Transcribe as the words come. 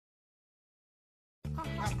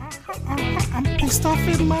I'm pissed off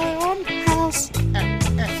in my own house.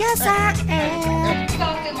 Yes, I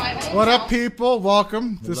am. What up, people?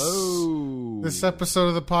 Welcome. Hello. This episode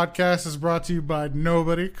of the podcast is brought to you by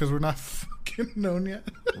nobody because we're not fucking known yet.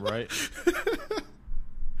 Right.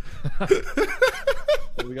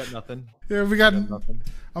 We got nothing. Yeah, we got nothing.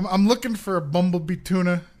 I'm looking for a Bumblebee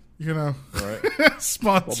tuna, you know. Right.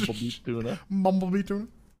 Sponsor. Bumblebee tuna. Bumblebee tuna.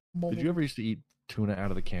 Did you ever used to eat tuna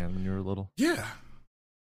out of the can when you were little? Yeah.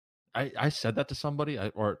 I said that to somebody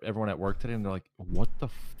or everyone at work today, and they're like, "What the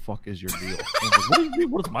fuck is your deal?" I was like, what do you mean?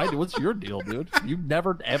 What is my deal? What's your deal, dude? You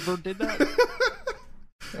never ever did that.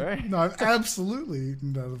 All right. No, I've absolutely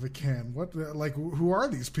eaten out of a can. What? Like, who are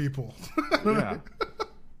these people? Yeah.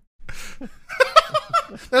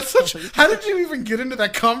 That's such. How did you even get into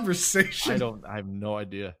that conversation? I have no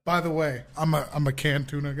idea. By the way, I'm a canned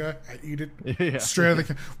tuna guy. I eat it Yeah. straight out of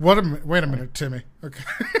the can. Wait a minute, Timmy. Okay.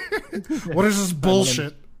 What is this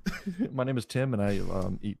bullshit? My name is Tim, and I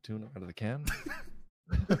eat tuna out of the can.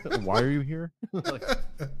 Why are you here? Like,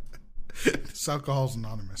 This alcohol's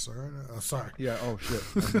anonymous. All right. Sorry. yeah. Oh shit.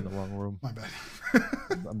 I'm in the wrong room. My bad.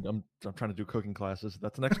 I'm trying to do cooking classes.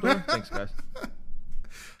 That's the next door. Thanks, guys.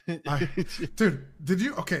 Dude, did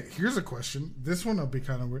you? Okay, here's a question. This one will be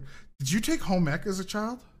kind of weird. Did you take home ec as a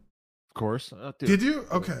child? Of course. Dude. Did you?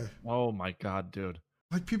 Okay. Oh my god, dude.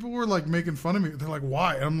 Like, people were like making fun of me. They're like,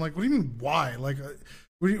 "Why?" And I'm like, "What do you mean why?" Like,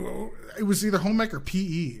 it was either home ec or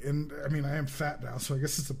PE. And I mean, I am fat now, so I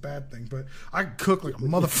guess it's a bad thing. But I cook like a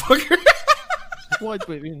motherfucker. Well,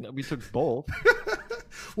 I mean, we took both.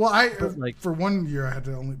 Well, like, for 1 year I had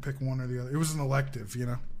to only pick one or the other. It was an elective, you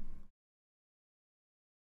know.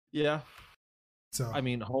 Yeah. So I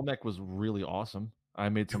mean, home ec was really awesome. I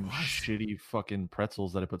made some shitty fucking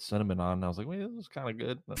pretzels that I put cinnamon on, and I was like, "Wait, this is kind of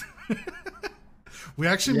good." But... we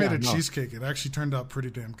actually made a cheesecake. It actually turned out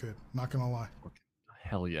pretty damn good. Not gonna lie.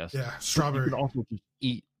 Hell yes. Yeah, strawberry. You can also just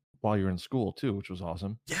eat while you're in school too, which was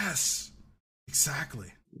awesome. Yes,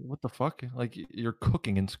 exactly. What the fuck? Like, you're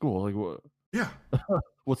cooking in school? Like, what? Yeah.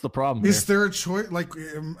 What's the problem? Is there a choice? Like,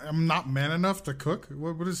 I'm not man enough to cook.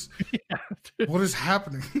 What is? Yeah, what is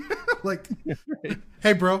happening? Like,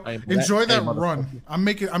 hey, bro, enjoy that run. I'm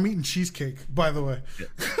eating cheesecake. By the way.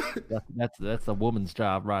 Yeah. That's a woman's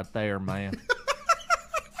job right there, man.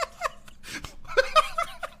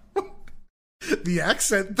 The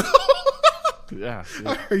accent, though. Yeah.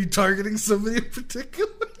 Are you targeting somebody in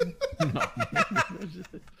particular? No.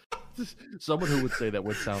 Just someone who would say that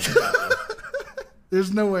would sound like that.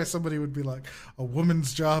 There's no way somebody would be like, a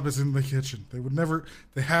woman's job is in the kitchen. They would never.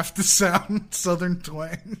 They have to sound Southern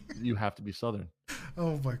twang. You have to be Southern.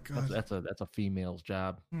 Oh my god. That's a female's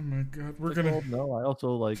job. Oh my god. We're like, gonna. Oh, no, I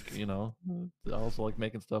also like I also like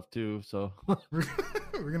making stuff too. So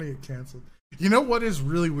we're gonna get canceled. You know what is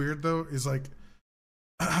really weird though is like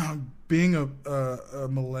being a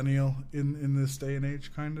millennial in this day and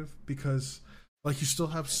age, kind of, because like you still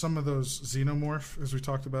have some of those xenomorph, as we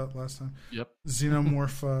talked about last time. Yep.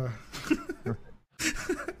 Xenomorph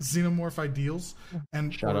xenomorph ideals.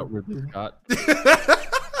 And shout out Ridley Scott.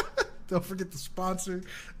 Don't forget to sponsor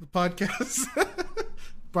the podcast.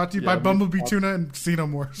 Brought to you by Bumblebee Tuna and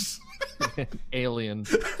Xenomorphs. Alien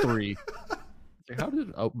 3. How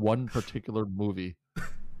did one particular movie?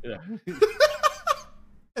 Yeah.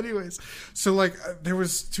 Anyways, so like there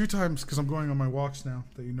was 2 times, because I'm going on my walks now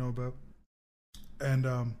that you know about, and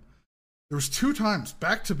there was 2 times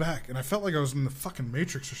back to back, and I felt like I was in the fucking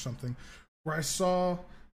Matrix or something, where I saw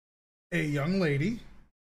a young lady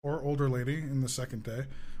or older lady in the second day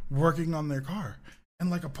working on their car. And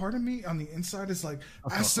like a part of me on the inside is like,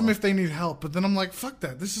 ask them if they need help. But then I'm like, fuck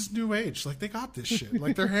that. This is new age. Like, they got this shit.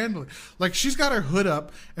 Like, they're handling. Like, she's got her hood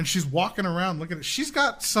up and she's walking around looking at it. She's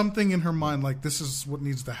got something in her mind like, this is what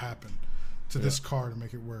needs to happen to this car to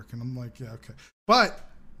make it work. And I'm like, yeah, okay. But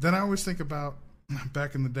then I always think about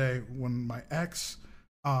back in the day when my ex,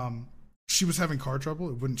 she was having car trouble.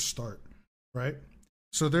 It wouldn't start, right?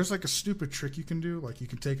 So there's like a stupid trick you can do. Like, you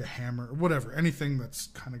can take a hammer or whatever, anything that's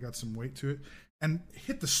kind of got some weight to it, and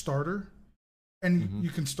hit the starter, and you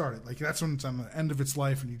can start it. Like, that's when it's on the end of its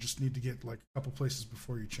life, and you just need to get like a couple places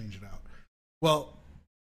before you change it out. Well,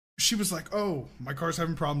 she was like, oh, my car's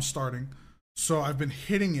having problems starting, so I've been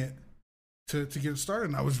hitting it to get it started.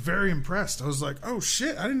 And I was very impressed. I was like, oh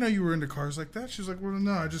shit, I didn't know you were into cars like that. She was like, well,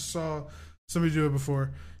 no, I just saw somebody do it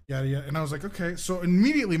before, yada yada. And I was like, okay. So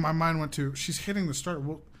immediately my mind went to, she's hitting the starter.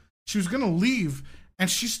 Well, she was gonna leave, and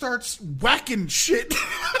she starts whacking shit.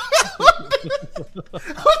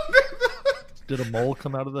 Did a mole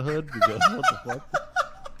come out of the hood? Because, what the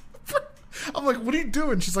fuck? I'm like, what are you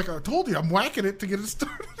doing? She's like, I told you, I'm whacking it to get it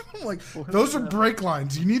started. I'm like, Well, those are brake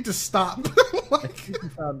lines. You need to stop. Like, You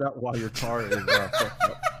found out why your car is fucked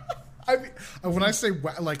up. I mean, when I say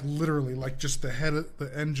like literally, like just the head of the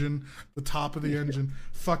engine, the top of the engine,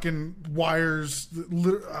 fucking wires,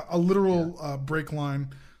 a literal brake line.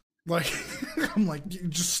 Like, I'm like,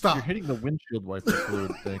 just stop. You're hitting the windshield wiper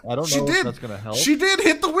fluid thing. I don't She know did. if that's gonna help. She did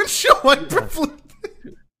hit the windshield wiper fluid.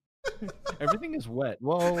 Everything is wet.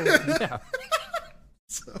 Well, yeah.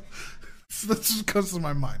 So that's just comes to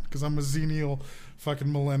my mind because I'm a xennial,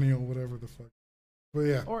 fucking millennial, whatever the fuck. But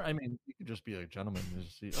yeah, Or I mean, you could just be a gentleman and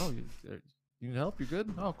just see. Oh, you need help? You're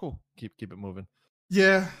good. Oh, cool. Keep it moving.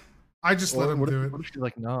 yeah. I just let Or him what do if, it. what if she's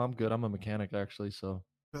like, no, I'm good. I'm a mechanic actually. So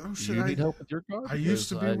Oh shit! you need help with your car? I used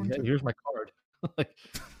to be Because, one too. Here's my card. Like,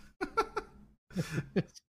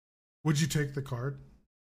 Would you take the card?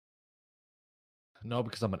 no,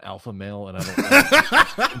 because I'm an alpha male and I don't.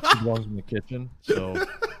 It belongs in the kitchen, so I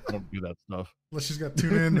don't do that stuff. Unless she's got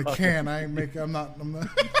tuna in the can. I'm not.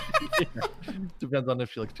 Depends on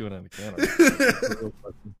if she likes tuna in the can. Or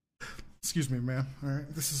not. Excuse me, ma'am. All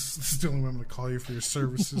right, this is the only way I'm going to call you for your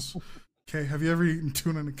services. Okay, have you ever eaten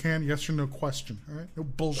tuna in a can? Yes or no question. All right, no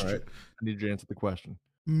bullshit. All right. I need you to answer the question.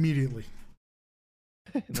 Immediately.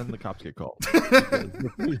 And then the cops get called.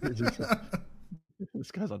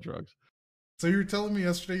 This guy's on drugs. So you were telling me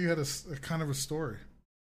yesterday you had a kind of a story.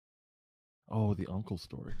 Oh, the uncle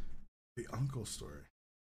story. The uncle story.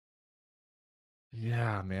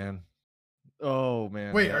 Yeah, man. Oh,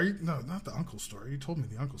 man. Wait, yeah. are you? No, not the uncle story. You told me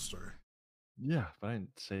the uncle story. Yeah, but I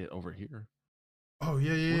didn't say it over here. Oh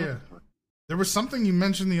yeah, yeah, What yeah. other- There was something you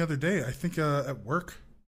mentioned the other day. I think at work.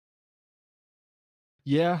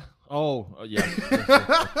 Yeah. Oh, yeah.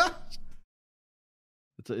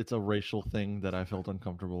 It's a racial thing that I felt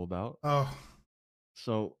uncomfortable about. Oh,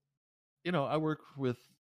 So, I work with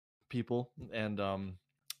people, and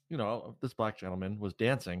this black gentleman was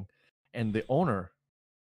dancing, and the owner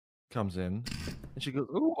comes in, and she goes,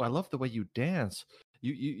 "Oh, I love the way you dance.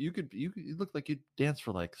 You look like you dance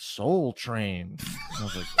for like Soul Train." And I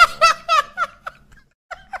was like, "Oh."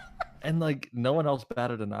 And like no one else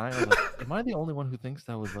batted an eye. I was like, "Am I the only one who thinks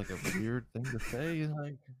that was like a weird thing to say?" And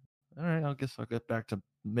like, all right, I guess I'll get back to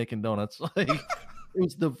making donuts. Like, it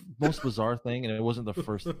was the most bizarre thing, and it wasn't the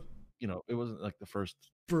first. It wasn't like the first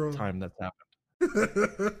bro. time that's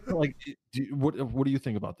happened. Like, what do you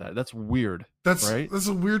think about that? That's weird. That's right. That's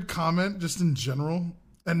a weird comment, just in general,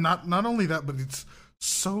 and not only that, but it's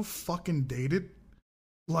so fucking dated.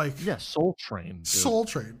 Like, Yeah, Soul Train. Dude. Soul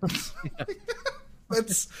Train.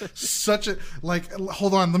 That's such a like.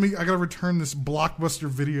 Hold on, I gotta return this Blockbuster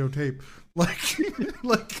videotape.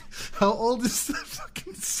 Like, how old is that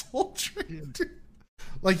fucking Soul Train? Dude?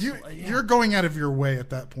 Like you're going out of your way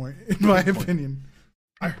at that point, in my opinion.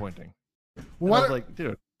 Pointing. What? I was like,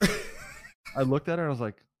 dude. I looked at her and I was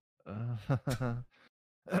like,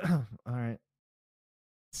 all right.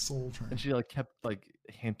 Soul Train. And she like kept like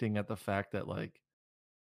hinting at the fact that like,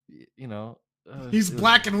 he's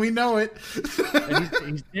black and we know it. And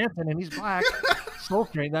he's dancing and he's black. Soul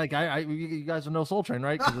Train. That guy, you guys know Soul Train,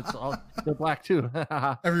 right? Because they're black too.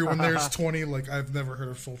 Everyone there's 20. Like, I've never heard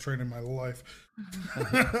of Soul Train in my life.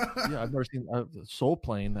 Yeah, I've never seen Soul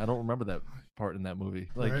Plane. I don't remember that part in that movie.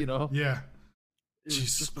 Like, Right? Yeah. it was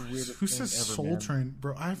Jesus just the Christ. weirdest Who thing says ever, Soul man. Train,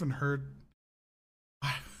 bro? I haven't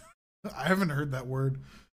heard that word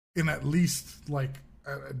in at least like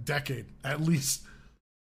a decade. At least.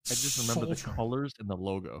 I just remember Soul the Train. colors and the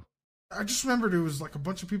logo. I just remembered it was like a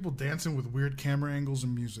bunch of people dancing with weird camera angles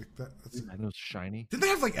and music. That's it. I know it's shiny. Didn't they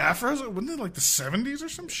have like afros? Wasn't it like the 70s or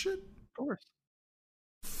some shit? Of course.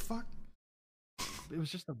 Fuck. It was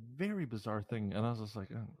just a very bizarre thing, and I was just like,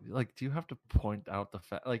 do you have to point out the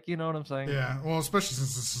fact? Like, you know what I'm saying? Yeah. Well, especially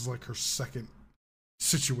since this is like her second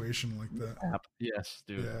situation like that. Yes,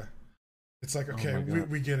 dude. Yeah. It's like, Oh okay, my God.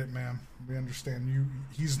 we get it, ma'am. We understand you.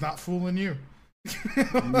 He's not fooling you.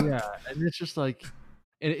 Yeah, and it's just like,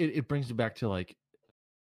 it brings me back to like,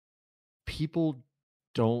 people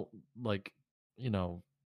don't like,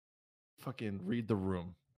 fucking read the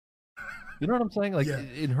room. You know what I'm saying? Like, Yeah.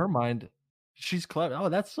 in her mind, she's clever. Oh,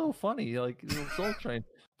 that's so funny. Like, Soul Train.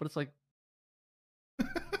 But it's like, do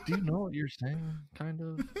you know what you're saying? Kind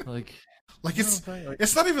of like, Like, you know what I'm saying? Like,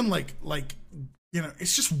 it's not even like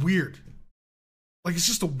it's just weird. Like, it's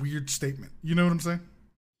just a weird statement. You know what I'm saying?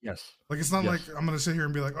 yes. Like, it's not Yes. like I'm gonna sit here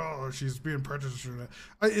and be like, oh, she's being prejudiced or that.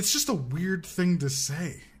 It's just a weird thing to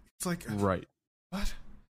say. It's like, Right. what?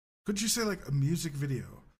 Could you say like a music video?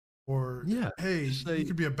 Or, Yeah, hey, just say- you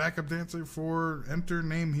could be a backup dancer for enter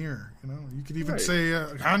name here. You know, you could even Right. say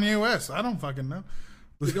Kanye West. I don't fucking know.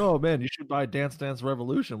 Like, oh man, you should buy Dance Dance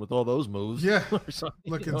Revolution with all those moves. Yeah, or something,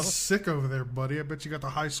 looking sick over there, buddy. I bet you got the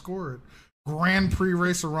high score at Grand Prix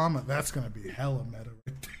Racerama. That's gonna be hella meta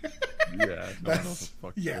right there. Yeah, no one knows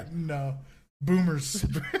what the fuck. Yeah, no. Boomers.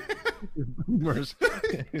 Boomers.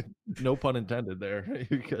 No pun intended there,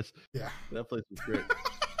 because Yeah. that place was great.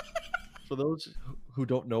 For those who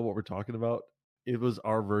don't know what we're talking about, it was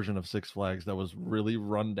our version of Six Flags that was really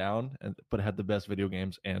run down, but had the best video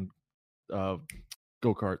games and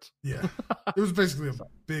go-karts. Yeah. It was basically a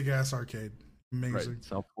big ass arcade. Amazing. Right.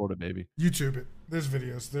 South Florida, baby. YouTube it. There's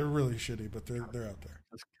videos. They're really shitty, but they're out there.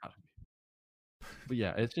 That's gotta be. But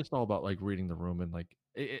yeah, it's just all about like reading the room, and like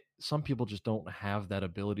some people just don't have that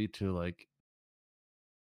ability to like.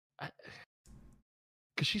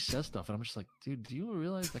 Because she says stuff, and I'm just like, dude, do you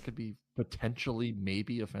realize that could be potentially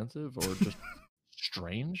maybe offensive or just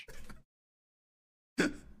strange?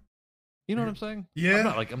 You know what I'm saying? Yeah. I'm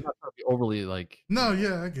not trying to be overly like. No,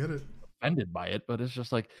 yeah, I get it. Offended by it, but it's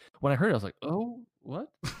just like when I heard it, I was like, oh, what?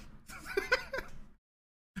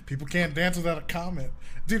 People can't dance without a comment.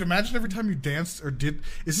 Dude, imagine every time you danced or did.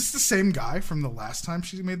 Is this the same guy from the last time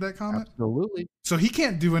she made that comment? Absolutely. So he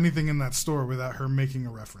can't do anything in that store without her making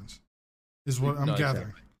a reference, is what I'm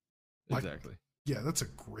gathering. Exactly. Yeah, that's a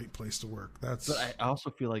great place to work. But I also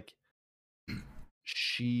feel like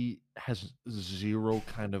she has zero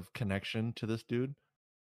kind of connection to this dude.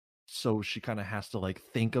 So she kind of has to like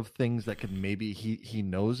think of things that could maybe he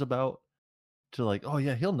knows about to like, oh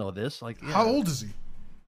yeah, he'll know this. Like, yeah. How old is he?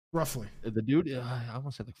 Roughly. The dude, I want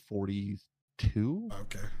to say like 42.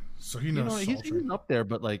 Okay. So he knows he's up there,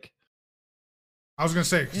 but like. I was going to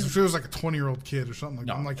say, because if it was like a 20-year-old kid or something like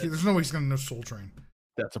that, I'm like, there's no way he's going to know Soul Train.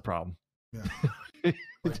 That's a problem. Yeah.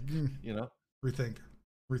 Like, rethink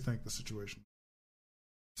the situation.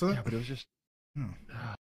 So yeah, but it was just.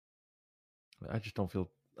 I just don't feel.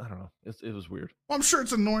 I don't know. It was weird. Well, I'm sure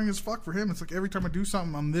it's annoying as fuck for him. It's like every time I do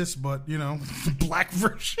something, I'm this, but the black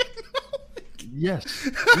version. Yes.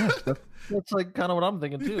 That's like kind of what I'm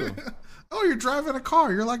thinking too. Oh, you're driving a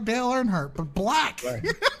car. You're like Dale Earnhardt, but black. Right.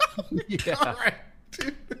 Yeah. All right,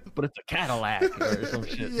 dude. But it's a Cadillac or some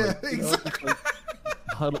shit. Yeah, exactly.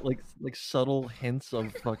 Like subtle hints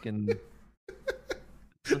of fucking.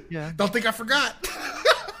 Yeah. Don't think I forgot.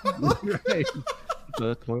 Right.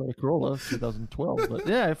 The Toyota Corolla 2012, but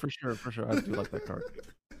yeah, for sure, I do like that car.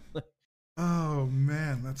 Oh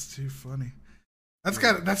man, that's too funny. That's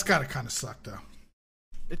gotta kind of suck though.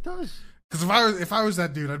 It does. Because if I was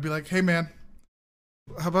that dude, I'd be like, hey man,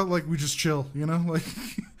 how about like we just chill, like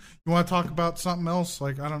you want to talk about something else?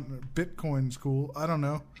 Like I don't know, Bitcoin's cool. I don't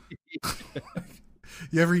know.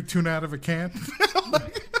 You ever eat tuna out of a can?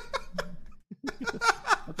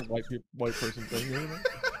 That's a white person thing, isn't it?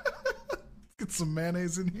 Get some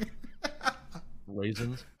mayonnaise in here.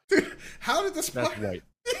 Raisins. Dude, how did this? That's white.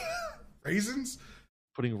 Raisins.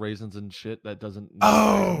 Putting raisins in shit that doesn't.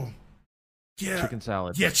 Oh. Yeah. Chicken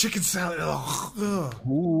salad. Yeah, chicken salad. Ugh.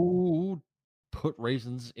 Ooh, put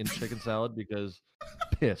raisins in chicken salad because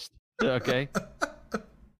pissed. Okay.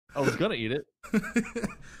 I was gonna eat it.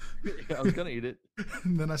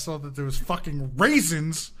 And then I saw that there was fucking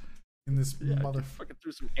raisins in this motherfucker. Fucking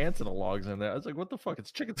threw some ants and logs in there. I was like, what the fuck?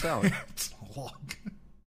 It's chicken salad. It's a log.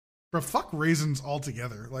 Bro, fuck raisins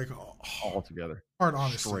altogether. Like altogether. Hard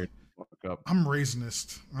honesty. Straight fuck up. I'm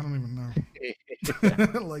raisinist. I don't even know.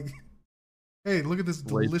 Like, hey, look at this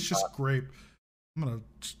delicious grape. I'm gonna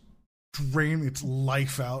drain its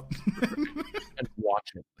life out and watch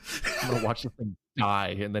it. I'm gonna watch the thing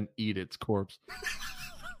die and then eat its corpse.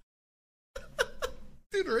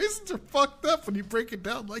 Dude, raisins are fucked up when you break it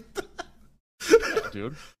down like that. Yeah,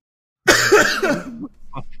 dude.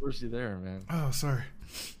 Controversy there, man. Oh, sorry.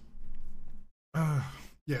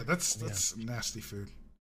 Yeah, that's nasty food.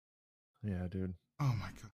 Yeah, dude. Oh my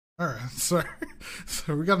god. All right, sorry.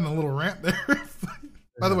 So we got in a little rant there.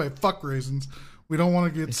 By the way, fuck raisins. We don't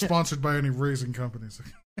want to get sponsored by any raisin companies.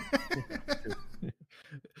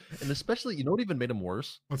 And especially, you know what even made them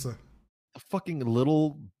worse? What's that? The fucking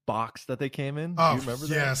little box that they came in. Oh, do you remember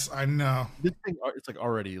that? Yes, I know. This thing, it's like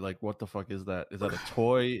already like, what the fuck is that? Is that a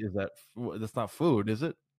toy? That's not food, is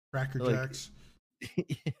it? Cracker Jacks. Yeah,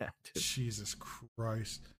 dude. Jesus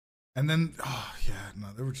Christ. And then,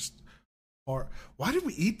 they were just hard. Why did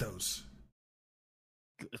we eat those?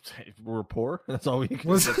 We're poor. That's all we can.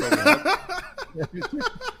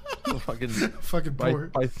 Fucking poor.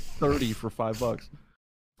 Buy 30 for $5.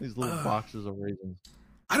 These little boxes of raisins.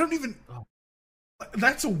 I don't even.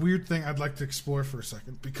 That's a weird thing I'd like to explore for a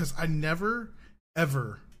second because I never,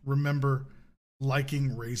 ever remember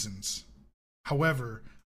liking raisins. However,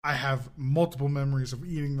 I have multiple memories of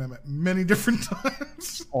eating them at many different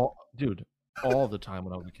times. Oh, dude, all the time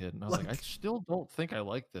when I was a kid, and I was like, I Like- still don't think I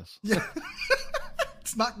like this. Yeah.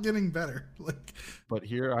 It's not getting better. Like, But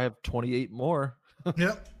here I have 28 more.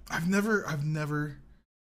 yep. I've never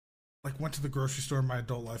like went to the grocery store in my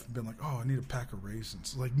adult life and been like, oh, I need a pack of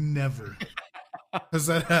raisins. Like, never has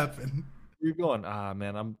that happened. You're going,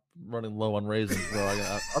 man, I'm running low on raisins, bro.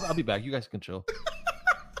 I'll be back. You guys can chill.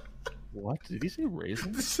 What? Did he say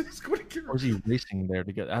raisins? This is going to get. Or is he racing there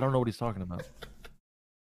to get? I don't know what he's talking about.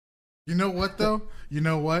 You know what though? You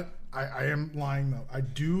know what? I am lying though. I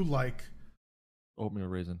do like. Oatmeal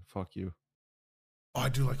raisin. Fuck you. Oh, I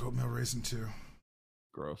do like oatmeal raisin too.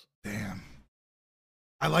 Gross. Damn.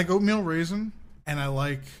 I like oatmeal raisin, and I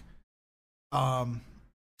like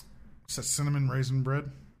what's that, cinnamon raisin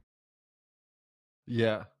bread?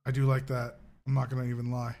 Yeah. I do like that. I'm not gonna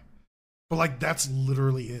even lie. But like that's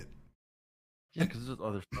literally it. Yeah, because there's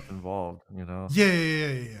other stuff involved, you know.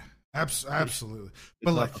 Yeah. Absolutely. It's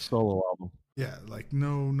But not like a solo album. yeah, like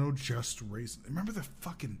no just raisin. Remember the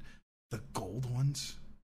gold ones?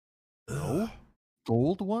 No? Ugh.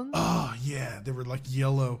 Gold ones? Oh yeah, they were like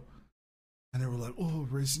yellow. And they were like, oh,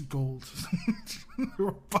 raisin gold. They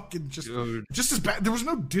were fucking Dude. just as bad. There was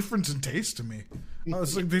no difference in taste to me. I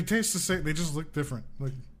was like, they taste the same. They just look different.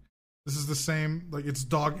 Like, this is the same. Like, it's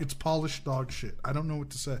polished dog shit. I don't know what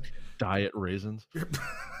to say. Diet raisins.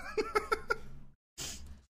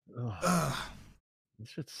 Ugh, this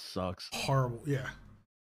shit sucks. Horrible. Yeah.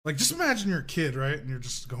 Like, just imagine you're a kid, right? And you're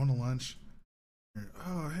just going to lunch.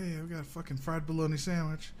 Oh, hey, I've got a fucking fried bologna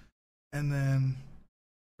sandwich. And then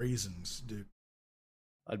raisins, dude.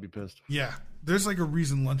 I'd be pissed. Yeah. There's like a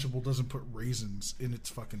reason Lunchable doesn't put raisins in its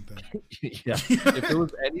fucking thing. Yeah. If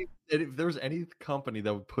there was any company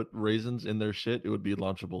that would put raisins in their shit, it would be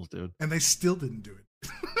Lunchables, dude. And they still didn't do it.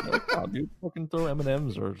 Like, oh, dude, fucking throw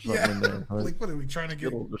M&Ms or something Yeah. in there. Right? Like, what are we trying to get?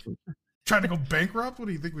 Skittles or something. Trying to go bankrupt? What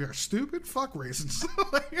do you think we are? Stupid? Fuck raisins.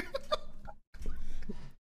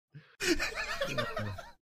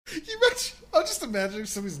 I'm just imagining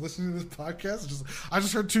somebody's listening to this podcast. I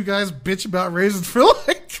just heard two guys bitch about raisins for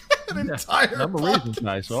like an entire. I'm a podcast. raisin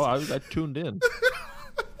guy, so I tuned in.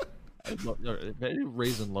 If any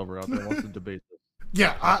raisin lover out there wants to debate this,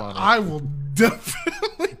 Yeah, on I will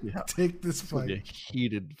definitely Yeah. take this it'll be a fight.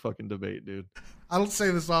 heated fucking debate, dude. I don't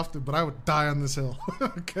say this often, but I would die on this hill.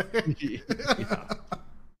 Okay. Yeah,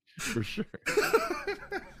 for sure.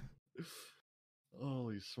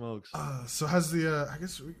 Holy smokes! So how's the? I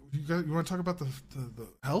guess you want to talk about the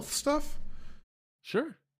health stuff?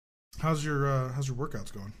 Sure, How's your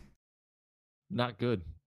workouts going? not good.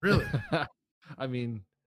 Really? I mean,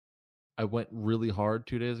 I went really hard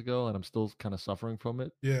 2 days ago, and I'm still kind of suffering from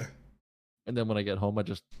it. Yeah. And then when I get home, I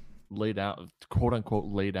just lay down, quote unquote,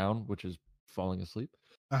 lay down, which is falling asleep.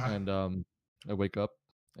 Uh-huh. And I wake up,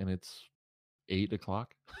 and it's 8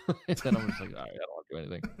 o'clock, and then I'm just like, all right, I don't want to do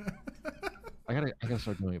anything. I gotta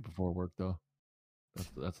start doing it before work though.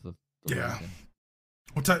 That's the Yeah. main thing.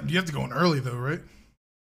 What time? You have to go in early though, right?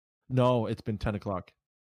 No, it's been 10 o'clock.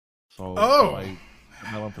 So Oh, I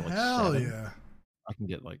went for like hell 7. yeah, I can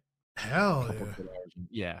get like a hell couple yeah, good hours.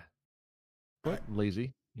 Yeah. But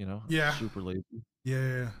lazy, you know? Yeah. Super lazy.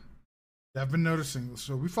 yeah. I've been noticing.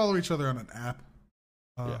 So we follow each other on an app.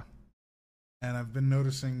 Yeah. And I've been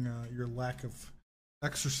noticing your lack of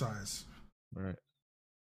exercise. All right.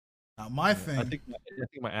 Now my thing. I think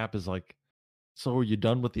my app is like, so are you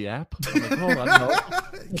done with the app? I'm like, hold on,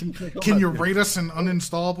 no. Can you rate us and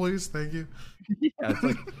uninstall, please? Thank you. Yeah, it's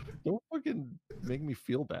like, don't fucking make me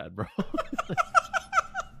feel bad, bro.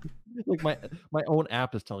 Like my own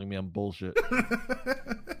app is telling me I'm bullshit.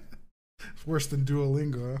 It's worse than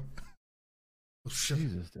Duolingo. Huh? Oh, shit.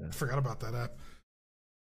 Jesus, dude. I forgot about that app.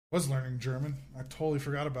 Was learning German. I totally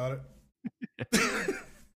forgot about it.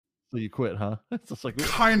 So you quit, huh? It's just like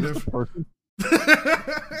Kind this of. person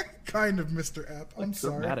Kind of, Mr. App. I'm like,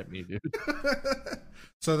 they're sorry. mad at me, dude.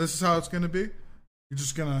 So this is how it's going to be? You're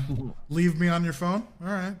just going to leave me on your phone? All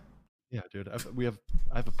right. Yeah, dude. I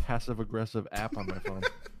have a passive aggressive app on my phone.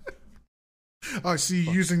 Oh, I see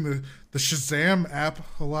you using the Shazam app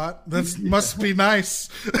a lot. That must be nice.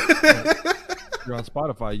 You're on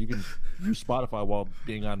Spotify. You can use Spotify while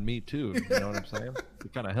being on me too. You know what I'm saying?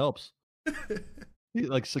 It kind of helps. He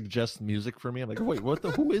like suggests music for me. I'm like, wait,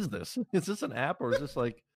 who is this? Is this an app or is this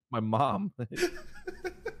like my mom?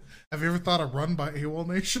 Have you ever thought of Run by AWOL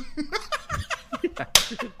Nation? Yeah.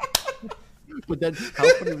 But then, how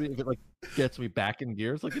funny would it if it like gets me back in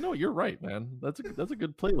gear? It's like, you know what? You're right, man. That's a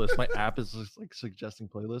good playlist. My app is just like suggesting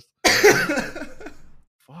playlists.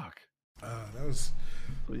 Fuck. That was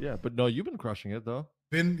But yeah, but no, you've been crushing it though.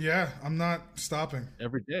 I'm not stopping.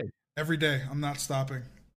 Every day. Every day, I'm not stopping.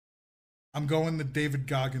 I'm going the David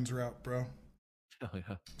Goggins route, bro. Hell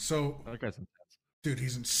yeah, So, that guy's intense. dude,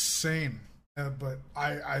 he's insane. But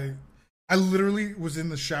I literally was in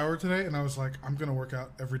the shower today, and I was like, I'm gonna work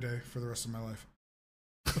out every day for the rest of my life.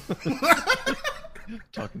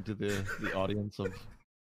 Talking to the audience of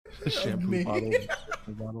Me. shampoo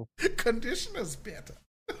bottle. Conditioner's better.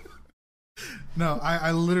 No,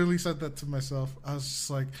 I literally said that to myself. I was just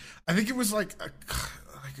like, I think it was like a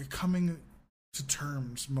coming to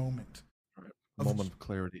terms moment. A moment of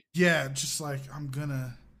clarity. Yeah, just like I'm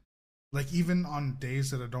gonna, like, even on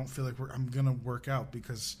days that I don't feel like I'm gonna work out,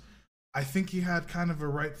 because I think he had kind of a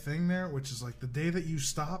right thing there, which is like the day that you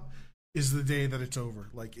stop is the day that it's over.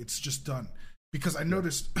 Like, it's just done. Because I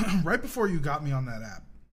noticed right before you got me on that app,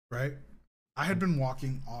 right? I had been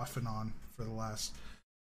walking off and on for the last,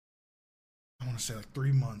 I want to say, like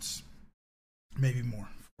 3 months, maybe more,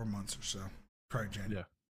 4 months or so, probably January.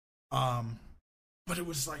 Yeah. But it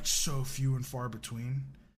was like so few and far between,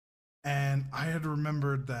 and I had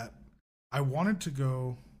remembered that I wanted to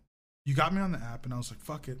go. You got me on the app, and I was like,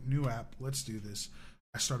 "Fuck it, new app, let's do this."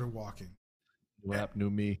 I started walking. New app, new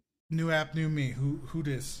me. New app, new me. Who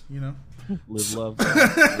dis? You know, Live, love,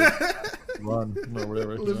 run, or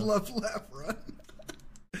whatever. Live, love, laugh, run.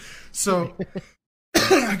 So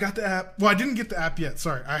I got the app. Well, I didn't get the app yet.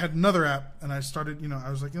 Sorry, I had another app, and I started.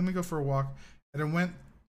 I was like, let me go for a walk, and I went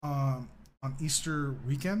on Easter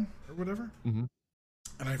weekend or whatever. Mm-hmm.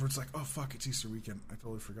 And I was like, oh fuck, it's Easter weekend. I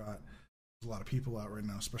totally forgot. There's a lot of people out right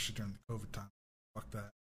now, especially during the COVID time. Fuck that.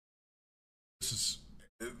 This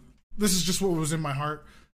is just what was in my heart.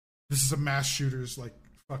 This is a mass shooter's like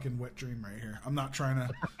fucking wet dream right here. I'm not trying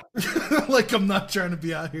to like, I'm not trying to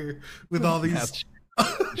be out here with all these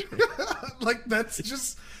like that's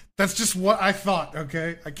just what I thought,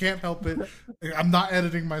 okay? I can't help it. I'm not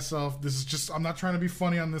editing myself. This is just, I'm not trying to be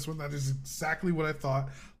funny on this one. That is exactly what I thought.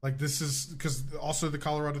 Like, this is because also the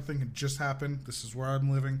Colorado thing had just happened. This is where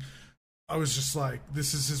I'm living. I was just like,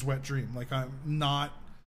 this is his wet dream. Like, I'm not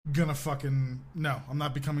gonna fucking, no, I'm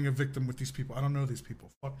not becoming a victim with these people. I don't know these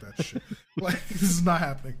people. Fuck that shit. Like, this is not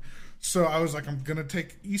happening. So I was like, I'm gonna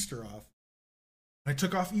take Easter off. I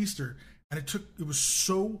took off Easter, and it was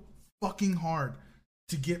so fucking hard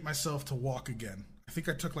to get myself to walk again. I think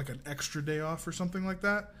I took like an extra day off or something like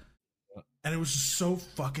that. And it was just so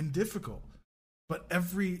fucking difficult. But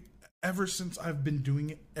ever since I've been doing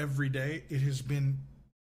it every day, it has been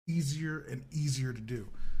easier and easier to do.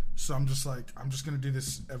 So I'm just like, I'm just going to do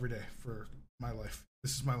this every day for my life.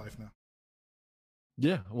 This is my life now.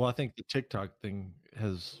 Yeah. Well, I think the TikTok thing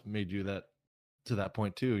has made you that to that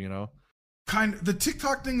point too, The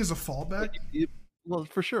TikTok thing is a fallback. Well,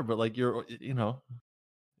 for sure. But like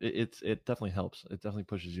it definitely helps. It definitely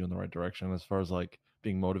pushes you in the right direction as far as like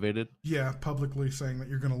being motivated. Yeah, publicly saying that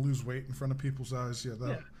you're going to lose weight in front of people's eyes. Yeah,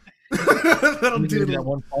 that'll do. That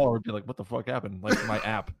one follower would be like, "What the fuck happened?" Like, my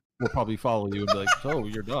app will probably follow you and be like, "So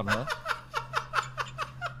you're done, huh?"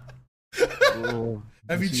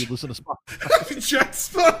 Have you listen to Spotify? Have you checked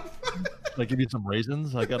Spotify? Like, give you some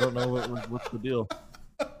raisins. Like, I don't know what's the deal.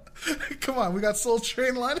 Come on, we got Soul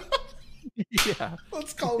Train lined up. Yeah,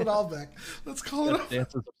 let's call it all back. Let's call it all.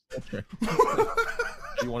 Dances of Soul Train.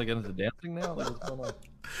 Do you want to get into dancing now? Like, what's going on?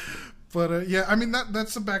 But yeah, I mean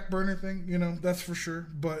that's a back burner thing, that's for sure.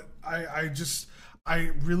 But I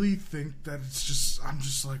really think that it's just, I'm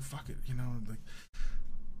just like, fuck it, like,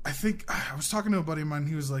 I think I was talking to a buddy of mine.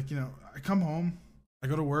 He was like, I come home, I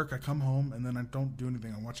go to work, I come home, and then I don't do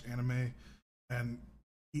anything. I watch anime and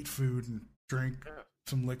eat food and drink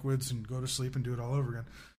some liquids and go to sleep and do it all over again.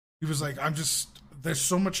 He was like, there's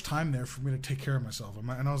so much time there for me to take care of myself.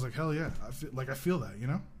 And I was like, hell yeah. I feel that,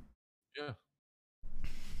 Yeah.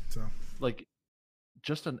 So, like,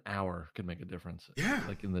 just an hour could make a difference. Yeah.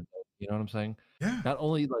 Like, in the day, you know what I'm saying? Yeah. Not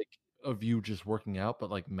only like of you just working out,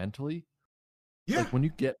 but like mentally. Yeah. Like, when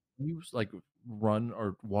you like run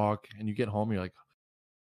or walk and you get home, you're like,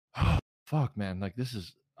 oh, fuck, man. Like,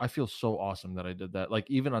 I feel so awesome that I did that. Like,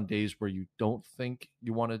 even on days where you don't think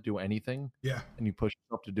you want to do anything, yeah, and you push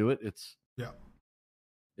yourself to do it, it's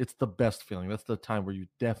the best feeling. That's the time where you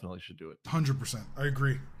definitely should do it. 100%. I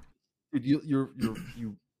agree. Dude,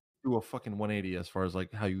 you do a fucking 180 as far as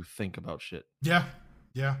like how you think about shit. Yeah.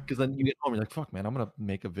 Yeah. Because then you get home, you're like, fuck, man, I'm gonna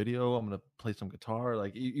make a video. I'm gonna play some guitar.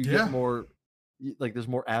 Like, you Yeah. get more. Like, there's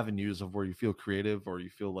more avenues of where you feel creative or you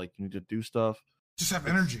feel like you need to do stuff. Just have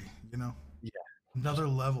energy, Yeah. Another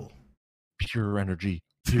level. Pure energy.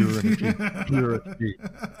 Pure energy. Pure energy.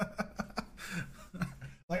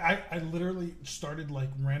 Like, I literally started like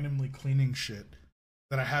randomly cleaning shit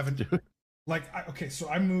that I haven't. Dude. Like, so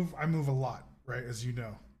I move a lot, right? As you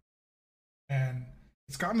know, and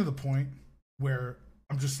it's gotten to the point where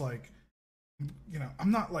I'm just like, you know,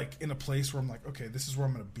 I'm not like in a place where I'm like, okay, this is where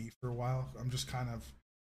I'm going to be for a while. I'm just kind of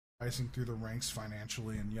rising through the ranks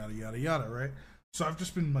financially and yada yada yada, right? So I've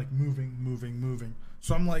just been like moving.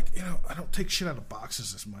 So I'm like, you know, I don't take shit out of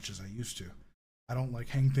boxes as much as I used to. I don't like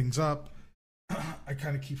hang things up. I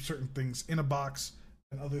kind of keep certain things in a box,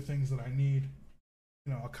 and other things that I need,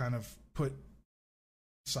 you know, I'll kind of put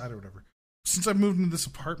aside or whatever. Since I moved into this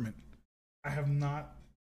apartment, I have not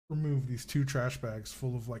removed these 2 trash bags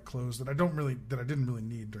full of like clothes that I didn't really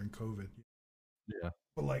need during COVID. Yeah.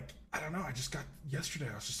 But like, I don't know, I just got yesterday,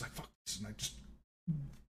 I was just like, fuck this, and I just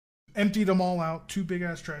emptied them all out, 2 big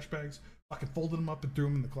ass trash bags, fucking folded them up and threw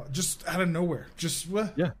them in the closet, just out of nowhere. Just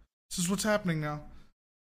yeah, this is what's happening now.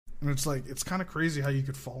 And it's like, it's kind of crazy how you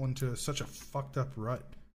could fall into such a fucked up rut.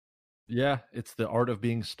 Yeah, it's the art of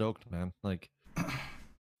being stoked, man. Like,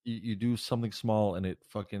 you do something small and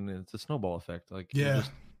it's a snowball effect. Like, yeah,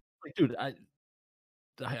 like, dude, I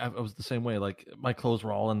was the same way. Like, my clothes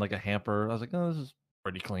were all in like a hamper. I was like, oh, this is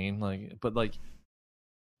pretty clean. Like, but like,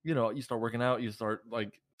 you know, you start working out, you start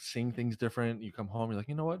like seeing things different. You come home, you're like,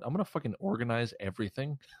 you know what? I'm gonna fucking organize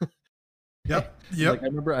everything. Yep. Like, I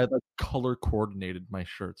remember I like color coordinated my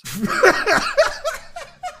shirts. I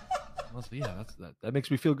was like, yeah, that makes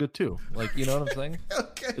me feel good too. Like, you know what I'm saying?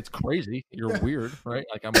 Okay. It's crazy. You're weird, right?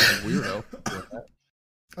 Like, I'm a weirdo.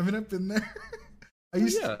 I mean, I've been there.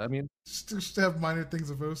 I mean, just to have minor things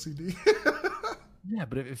of OCD. Yeah,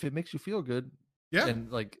 but if it makes you feel good, yeah,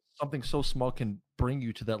 and like something so small can bring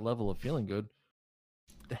you to that level of feeling good,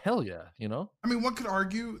 the hell yeah, you know? I mean, one could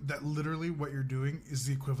argue that literally what you're doing is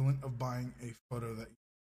the equivalent of buying a photo that...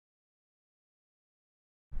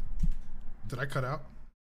 Did I cut out?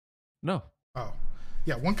 No. Oh.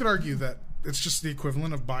 Yeah, one could argue that it's just the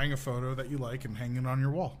equivalent of buying a photo that you like and hanging it on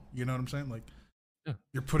your wall. You know what I'm saying? Like, yeah.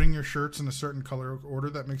 You're putting your shirts in a certain color order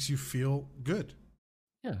that makes you feel good.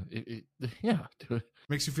 Yeah, yeah, dude.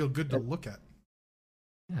 Makes you feel good to look at.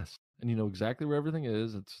 Yes, and you know exactly where everything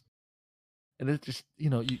is. And it's just,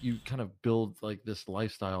 you know, you kind of build like this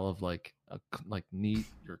lifestyle of like neat.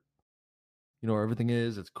 You know where everything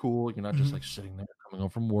is. It's cool. You're not just like sitting there coming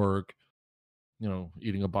home from work, you know,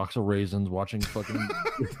 eating a box of raisins, watching fucking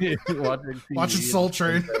watching Soul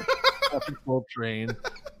Train, watching Soul Train.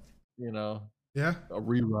 You know, yeah, a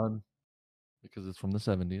rerun because it's from the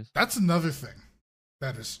 70s. That's another thing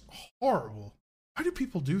that is horrible. Why do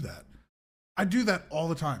people do that? I do that all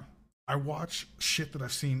the time. I watch shit that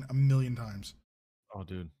I've seen a million times. Oh,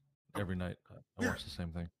 dude. Every night I watch the same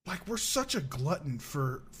thing. Like, we're such a glutton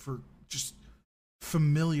for just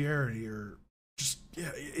familiarity, or just,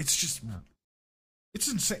 it's just,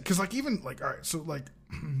 it's insane. Because, like, even, like, all right, so, like,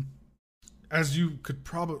 as you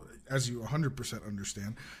 100%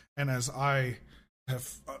 understand, and as I have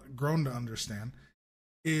grown to understand,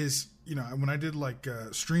 is, you know, when I did, like,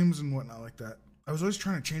 streams and whatnot like that, I was always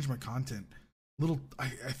trying to change my content.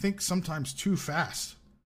 I think sometimes too fast,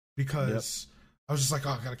 because I was just like,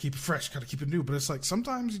 oh, I gotta keep it fresh, gotta keep it new. But it's like,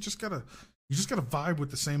 sometimes you just gotta vibe with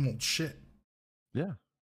the same old shit. Yeah.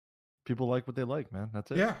 People like what they like, man. That's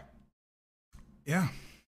it. Yeah.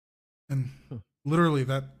 And literally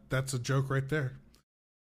that's a joke right there.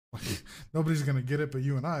 Like, nobody's gonna get it but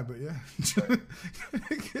you and I, but yeah.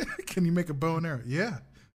 Can you make a bow and arrow? Yeah.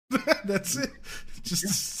 That's it. Just the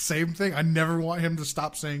same thing. I never want him to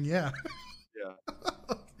stop saying yeah. Yeah.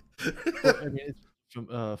 Well, I mean,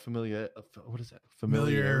 it's familiar. What is that?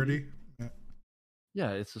 Familiarity.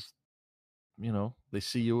 Yeah, it's just, you know, they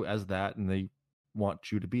see you as that, and they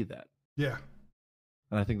want you to be that. Yeah.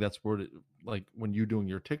 And I think that's where, like, when you're doing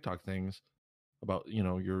your TikTok things about, you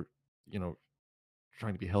know, you're, you know,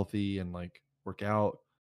 trying to be healthy and like work out,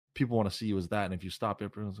 people want to see you as that. And if you stop,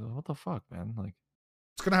 everyone's like, what the fuck, man? Like,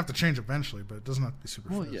 it's gonna have to change eventually, but it doesn't have to be super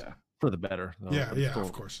fast. Yeah, for the better. Though. Yeah,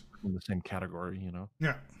 of course. In the same category, you know.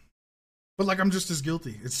 Yeah, but like, I'm just as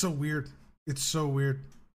guilty. It's so weird. It's so weird.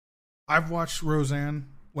 I've watched Roseanne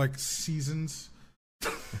like seasons.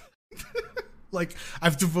 Like,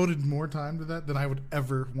 I've devoted more time to that than I would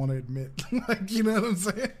ever want to admit. Like, you know what I'm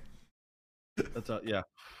saying? That's yeah.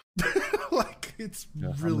 Like, it's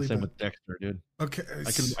really I'm the same with Dexter, dude. Okay,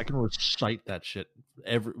 I can recite that shit.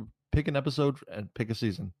 Pick an episode and pick a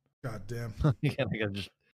season. God damn.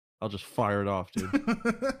 I'll just fire it off, dude.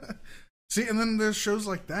 See, and then there's shows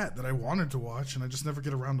like that I wanted to watch and I just never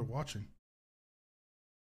get around to watching.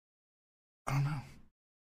 I don't know.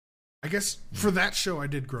 I guess for that show, I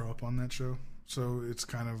did grow up on that show, so it's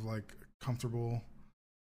kind of like comfortable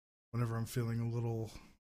whenever I'm feeling a little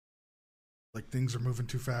like things are moving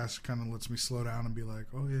too fast. It kind of lets me slow down and be like,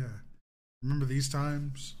 oh yeah, remember these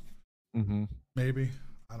times? Mm-hmm. Maybe.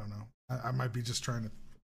 I don't know. I might be just trying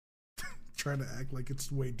trying to act like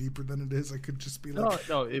it's way deeper than it is. I could just be No, like,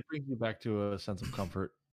 no, it brings you back to a sense of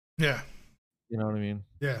comfort. yeah, You know what I mean?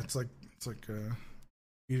 yeah. It's like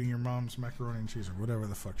eating your mom's macaroni and cheese or whatever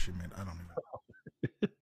the fuck she made. I don't even know.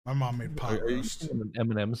 My mom made pot Are you roast. singing an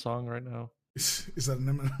Eminem song right now? Is that an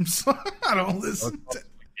Eminem song? I don't listen. Oh,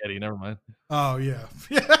 spaghetti, never mind. Oh yeah,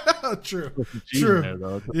 yeah. True. Put some cheese True. in there,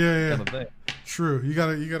 though. It's a Yeah, kind of thing. True. You got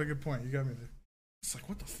a good point. You got me there. It's like,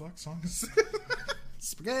 what the fuck song is this?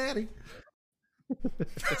 Spaghetti.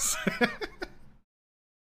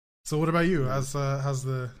 So what about you? How's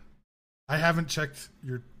the? I haven't checked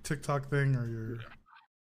your TikTok thing or your.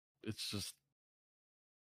 It's just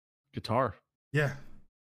guitar Yeah,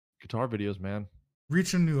 videos, man.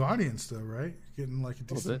 reaching a new audience though, right? Getting like a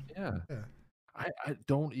A little decent. bit, yeah. Yeah. I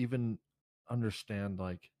don't even understand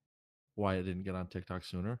like why I didn't get on TikTok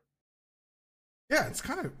sooner. Yeah, it's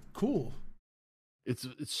kind of cool. It's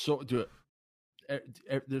so dude.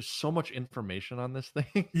 There's so much information on this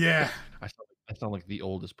thing. Yeah. I sound like the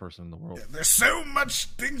oldest person in the world. There's so much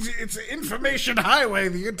things. It's an information highway.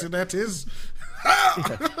 The internet is. Are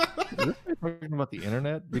we talking about the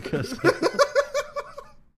internet? Because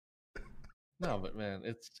no, but man,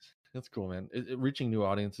 it's cool, man. Reaching new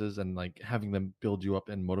audiences and like having them build you up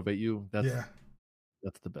and motivate you. That's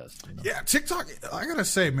the best. You know? Yeah, TikTok. I gotta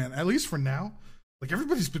say, man. At least for now, like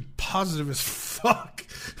everybody's been positive as fuck.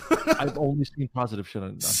 I've only seen positive shit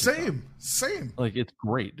on TikTok. Same. Like it's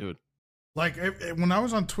great, dude. Like when I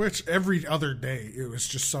was on Twitch, every other day it was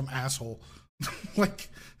just some asshole. Like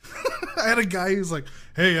I had a guy who's like,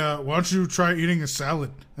 "Hey, why don't you try eating a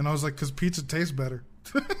salad?" And I was like, "Cause pizza tastes better."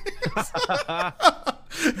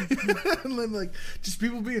 And then like just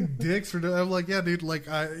people being dicks for. I'm like, yeah, dude. Like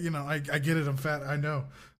I get it. I'm fat. I know.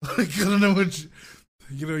 Like I don't know what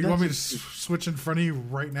you want me to switch in front of you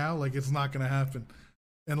right now? Like it's not gonna happen.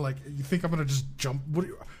 And like you think I'm gonna just jump? What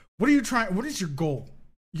are you trying? What is your goal?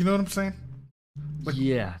 You know what I'm saying? Like,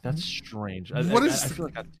 yeah, that's strange. I feel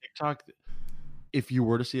like on TikTok, if you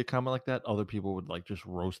were to see a comment like that, other people would like just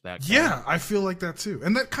roast that guy. Yeah, I feel like that too,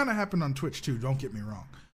 and that kind of happened on Twitch too. Don't get me wrong.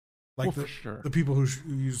 Like for sure. The people who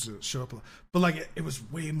used to show up, but like it was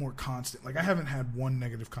way more constant. Like I haven't had one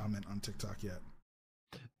negative comment on TikTok yet.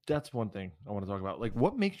 That's one thing I want to talk about. Like,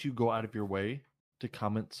 what makes you go out of your way to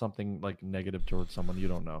comment something like negative towards someone you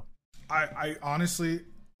don't know? I honestly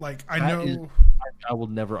like I will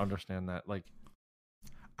never understand that. Like,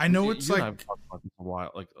 I know it's you like and I've talked about this a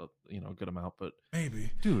while, like a good amount, but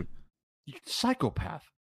maybe, dude, psychopath.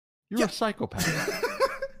 You're a psychopath.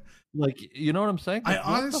 Like, you know what I'm saying? Like,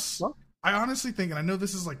 I honestly think, and I know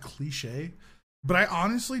this is like cliche, but I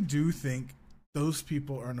honestly do think those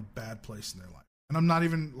people are in a bad place in their life. And I'm not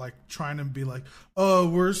even like trying to be like, oh,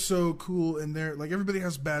 we're so cool, and they're like everybody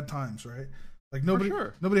has bad times, right? Like nobody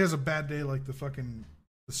has a bad day like the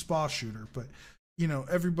spa shooter, but you know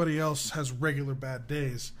everybody else has regular bad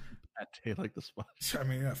days. Bad day like the spa. I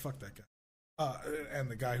mean, yeah, fuck that guy. And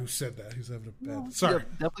the guy who said that, who's having a bad. Sorry,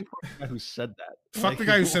 yeah, definitely fuck the guy who said that. Fuck like, the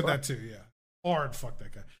guy who said that too. Yeah, hard fuck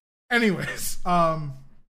that guy. Anyways, that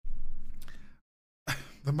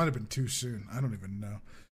might have been too soon. I don't even know.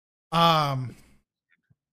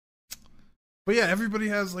 But yeah, everybody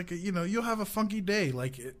has like you'll have a funky day.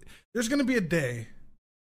 Like there's gonna be a day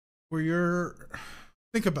where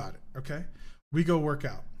think about it. Okay, we go work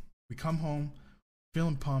out. We come home,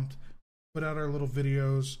 feeling pumped. Put out our little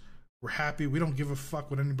videos. We're happy. We don't give a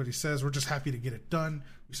fuck what anybody says. We're just happy to get it done.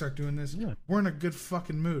 We start doing this. Yeah. We're in a good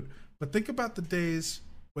fucking mood. But think about the days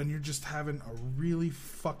when you're just having a really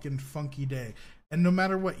fucking funky day. And no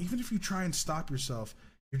matter what, even if you try and stop yourself,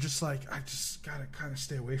 you're just like, I just gotta kind of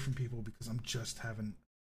stay away from people because I'm just having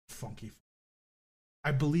funky.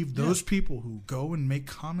 I believe those people who go and make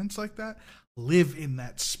comments like that live in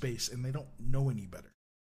that space and they don't know any better.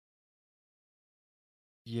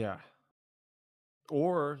 Yeah.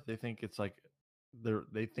 Or they think it's like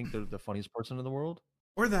they think they're the funniest person in the world.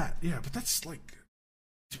 Or that, yeah, but that's like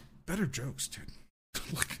better jokes, dude.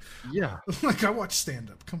 Like, yeah, like I watch stand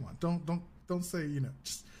up. Come on, don't say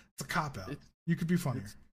just it's a cop out. You could be funnier.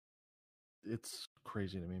 It's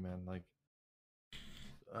crazy to me, man. Like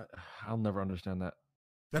I'll never understand that.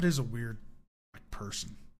 That is a weird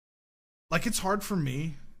person. Like it's hard for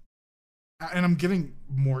me. And I'm getting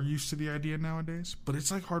more used to the idea nowadays, but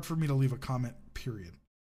it's like hard for me to leave a comment, period.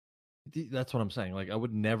 That's what I'm saying. Like I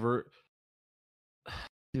would never,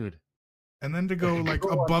 dude. And then to go like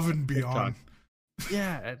above and beyond.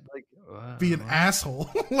 Yeah, like be an asshole.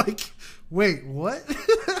 Like, wait, what?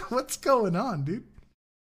 What's going on, dude?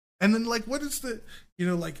 And then like, what is the,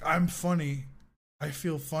 like I'm funny, I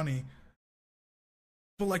feel funny,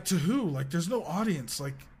 but like to who? Like, there's no audience.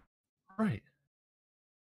 Like, right.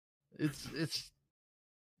 It's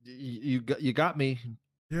you got me,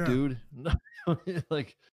 Yeah. dude.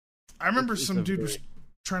 Like I remember it's some a dude very- was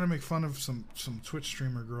trying to make fun of some Twitch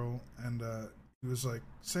streamer girl, and he was like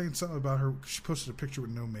saying something about her. She posted a picture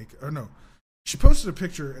with no makeup, or no, she posted a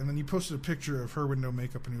picture, and then he posted a picture of her with no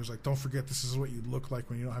makeup, and he was like, "Don't forget, this is what you look like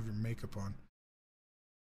when you don't have your makeup on."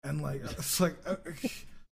 And like, it's like,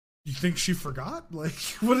 you think she forgot? Like,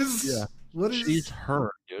 what is? Yeah. What is? She's her,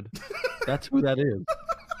 dude. That's who that is.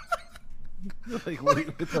 Like, what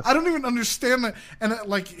the- I don't even understand that. And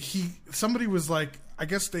like somebody was like, I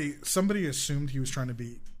guess somebody assumed he was trying to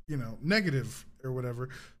be, negative or whatever.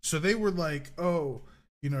 So they were like, oh,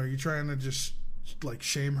 you're trying to just like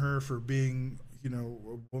shame her for being, a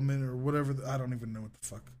woman or whatever. I don't even know what the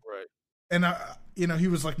fuck. Right. And he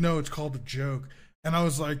was like, no, it's called a joke. And I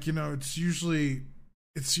was like, it's usually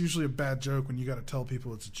a bad joke when you got to tell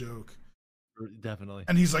people it's a joke. Definitely.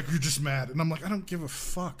 And he's like, you're just mad. And I'm like, I don't give a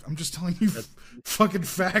fuck. I'm just telling you fucking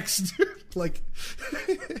facts, dude. Like,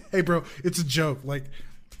 hey, bro, it's a joke. Like,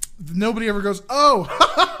 nobody ever goes, oh,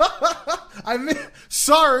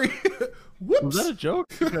 sorry. Whoops. Was that a joke?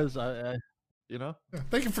 Because I Yeah,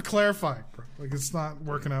 thank you for clarifying, bro. Like, it's not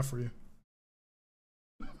working out for you.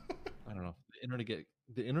 I don't know.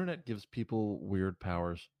 The internet gives people weird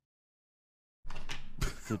powers.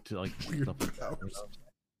 To like Weird stuff like that, powers.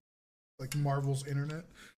 Like Marvel's internet.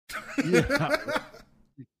 Yeah.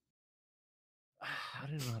 I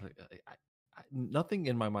don't know how to. Nothing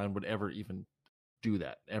in my mind would ever even do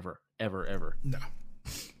that. Ever. No.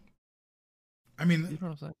 I mean, You know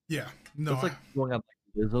what I'm saying? yeah. No. It's like going on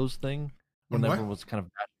like Lizzo's thing when On what? everyone was kind of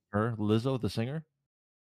bashing her. Lizzo, the singer.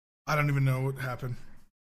 I don't even know what happened.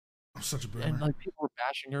 I'm such a boomer. And like people were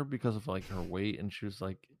bashing her because of like her weight, and she was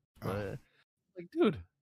like, Oh. like, dude,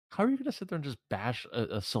 how are you gonna sit there and just bash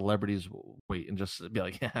a celebrity's weight and just be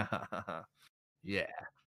like, yeah,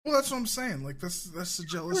 Well, that's what I'm saying. Like, that's the You're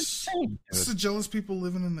jealous. insane, It's the dude. jealous people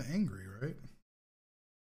living in the angry, right?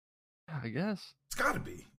 I guess. It's got to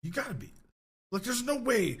be. You got to be. Like, there's no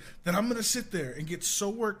way that I'm gonna sit there and get so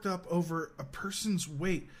worked up over a person's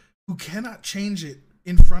weight who cannot change it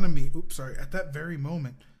in front of me. Oops, sorry. At that very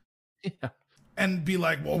moment. Yeah. And be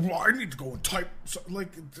like, well, I need to go and type. Like,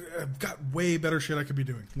 I've got way better shit I could be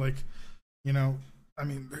doing. Like, I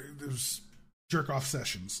mean, there's jerk off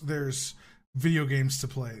sessions. There's video games to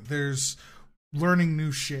play. There's learning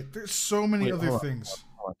new shit. There's so many Wait, other hold on, things.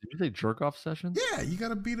 hold on. Did you say jerk off session? Yeah, you got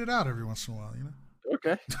to beat it out every once in a while,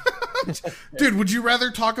 Okay. Dude, would you rather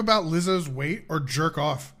talk about Lizzo's weight or jerk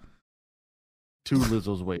off? To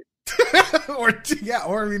Lizzo's weight. or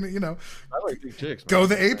I mean, I like big chicks. Man. go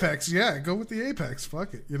the apex. Yeah, go with the apex.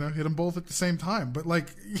 Fuck it. Hit them both at the same time. But like,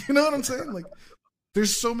 you know what I'm saying? Like,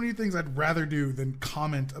 there's so many things I'd rather do than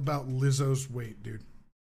comment about Lizzo's weight, dude.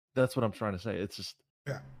 That's what I'm trying to say. It's just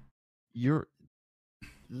Yeah.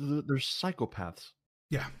 There's psychopaths.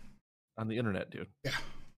 Yeah. On the internet, dude. Yeah.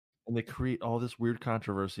 And they create all this weird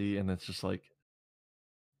controversy, and it's just like,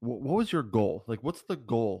 what was your goal? Like, what's the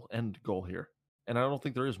end goal here? And I don't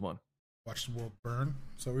think there is one. Watch the world burn.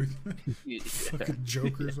 So we Yeah. fucking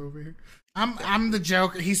jokers over here. I'm the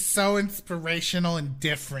Joker. He's so inspirational and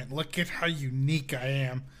different. Look at how unique I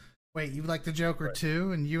am. Wait, you like the Joker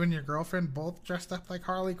too? And you and your girlfriend both dressed up like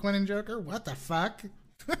Harley Quinn and Joker? What the fuck?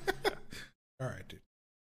 All right, dude.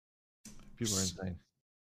 People are insane.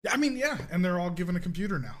 I mean, yeah, and they're all given a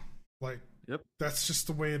computer now. Like, Yep. that's just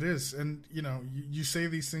the way it is. And you say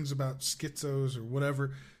these things about schizos or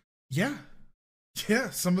whatever. Yeah,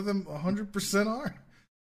 some of them 100% are.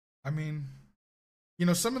 I mean,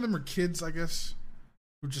 some of them are kids, I guess,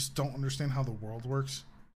 who just don't understand how the world works.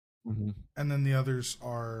 Mm-hmm. And then the others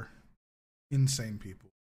are insane people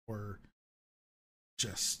or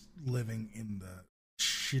just living in the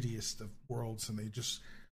shittiest of worlds, and they just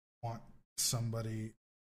want somebody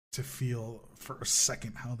to feel for a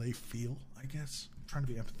second how they feel, I guess. I'm trying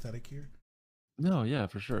to be empathetic here. No, yeah,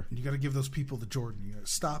 for sure. And you got to give those people the Jordan. You got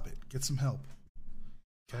to stop it. Get some help.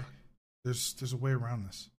 Okay? There's a way around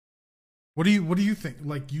this. What do you think?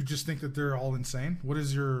 Like, you just think that they're all insane? What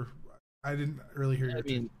is your... I didn't really hear your... I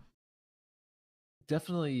mean,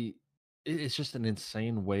 definitely, it's just an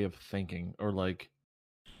insane way of thinking, or like,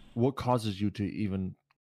 what causes you to even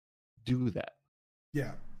do that?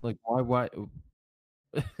 Yeah. Like, why?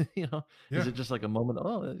 Yeah. Is it just like a moment?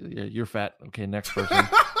 Oh, yeah, you're fat. Okay, next person.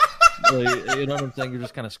 Like, you know what I'm saying? You're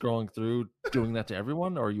just kind of scrolling through, doing that to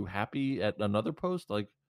everyone. Or are you happy at another post? Like,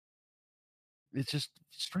 it's just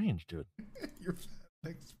strange, dude. You're the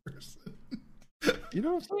next person. You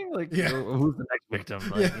know what I'm saying? Like, Yeah. who's the next victim?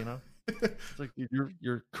 Like, Yeah. It's like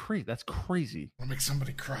you're crazy. That's crazy. I'll make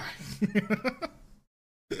somebody cry.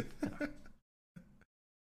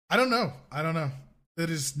 I don't know. That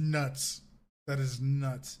is nuts.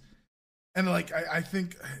 And like I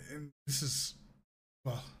think, and this is,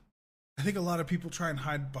 well, I think a lot of people try and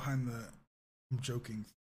hide behind the I'm joking.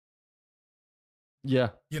 Yeah,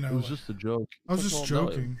 You know, it was just a joke. I was just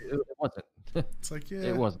joking. No, it wasn't. It's like, yeah,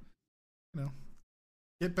 It wasn't. you know,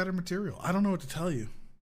 get better material. I don't know what to tell you.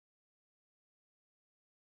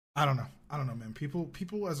 I don't know, man.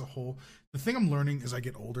 People as a whole. The thing I'm learning as I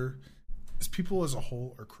get older is people as a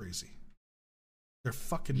whole are crazy. They're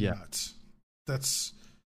fucking nuts. That's,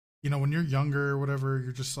 you know, when you're younger or whatever,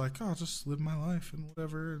 you're just like, oh, I'll just live my life and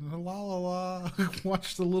whatever, and la la la.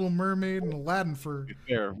 Watch The Little Mermaid and Aladdin for.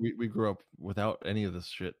 Fair. We grew up without any of this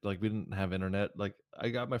shit. Like we didn't have internet. Like I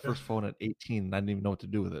got my first phone at 18 and I didn't even know what to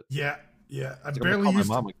do with it. Yeah. I So barely used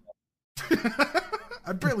my mom it.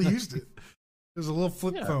 I barely used it. It was a little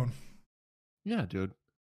flip phone. Yeah, dude.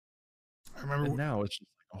 I remember. And now it's just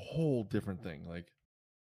like a whole different thing. Like,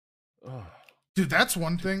 oh. Dude, that's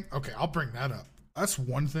one thing. Okay, I'll bring that up. That's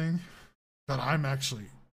one thing that I'm actually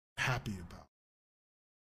happy about.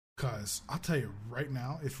 Because I'll tell you right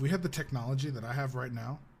now, if we had the technology that I have right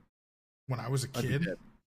now, when I was a kid,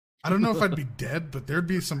 I don't know if I'd be dead, but there'd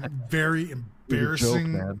be some very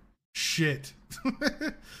embarrassing shit.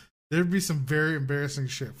 There'd be some very embarrassing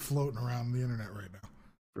shit floating around the internet right now.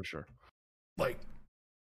 For sure. Like,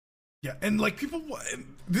 yeah, and like people,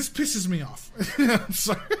 and this pisses me off. I'm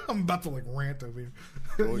sorry, I'm about to like rant over here.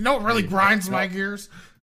 You know what really grinds my gears?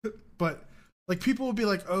 But like people will be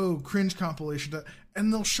like, "Oh, cringe compilation,"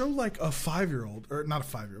 and they'll show like a 5-year-old, or not a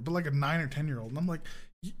 5-year-old, but like a 9 or 10-year-old, and I'm like,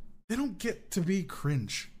 they don't get to be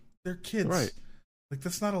cringe. They're kids, right? Like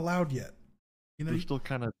that's not allowed yet. You know, they're still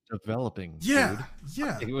kind of developing. Yeah, dude.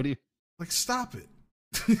 yeah. Like, what do you? Like, stop it.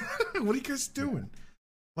 What are you guys doing?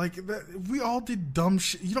 Like, we all did dumb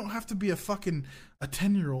shit. You don't have to be a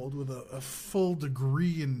 10-year-old with a full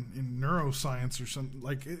degree in neuroscience or something.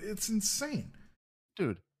 Like, it's insane.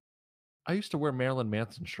 Dude, I used to wear Marilyn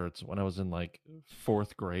Manson shirts when I was in, like,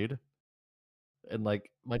 4th grade. And, like,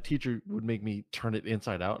 my teacher would make me turn it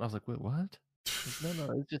inside out. And I was like, wait, what? Like,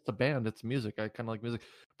 no, it's just a band. It's music. I kind of like music.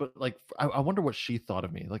 But, like, I wonder what she thought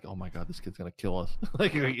of me. Like, oh, my God, this kid's going to kill us.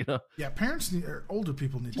 Like, you know? Yeah, parents need, or older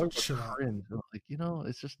people need to chill out. Like, you know,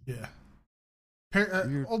 it's just... Yeah.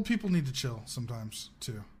 Old people need to chill sometimes,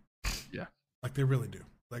 too. Yeah. Like, they really do.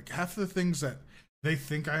 Like, half of the things that they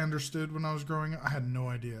think I understood when I was growing up, I had no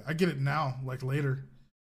idea. I get it now, like, later.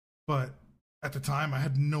 But at the time, I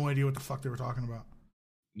had no idea what the fuck they were talking about.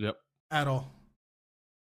 Yep. At all.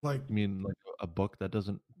 Like, you mean like a book that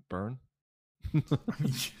doesn't burn? I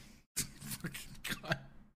mean, fucking God.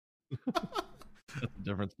 That's a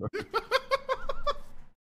different story.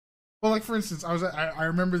 Well, like for instance, I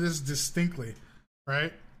remember this distinctly,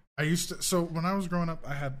 right? I used to, so when I was growing up,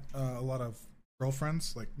 I had a lot of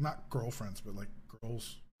girlfriends, like not girlfriends, but like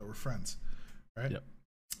girls that were friends, right? Yep.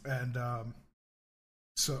 And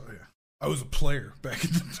so yeah, I was a player back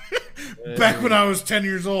in the day. Back when I was 10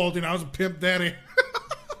 years old, you know, I was a pimp daddy.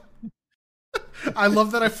 I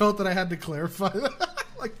love that I felt that I had to clarify that.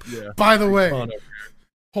 Like, by the way,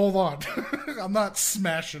 hold on. I'm not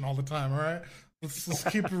smashing all the time, all right? Let's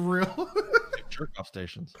keep it real. Jerk off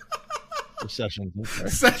stations. Or sessions.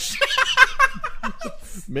 Session.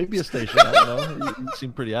 Maybe a station. I don't know. You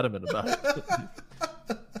seem pretty adamant about it.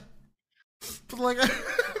 But like,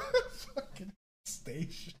 fucking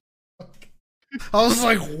station. I was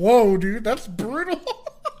like, whoa, dude, that's brutal.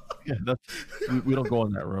 Yeah, we don't go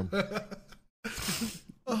in that room.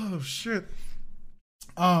 Oh shit.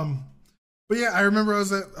 But yeah, I remember I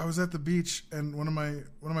was at the beach, and one of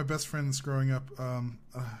my best friends growing up,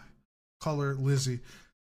 call her Lizzie.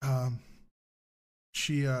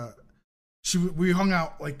 We hung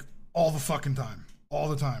out like all the fucking time, all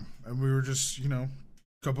the time, and we were just, you know,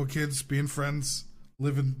 a couple of kids being friends,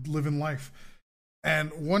 living life.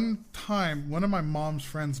 And one time, one of my mom's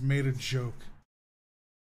friends made a joke,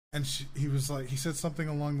 and he said something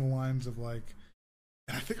along the lines of like,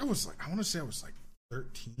 and I think I want to say I was like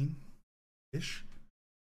 13-ish.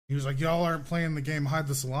 He was like, y'all aren't playing the game Hide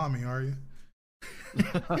the Salami, are you?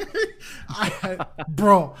 I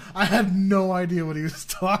had no idea what he was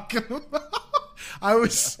talking about.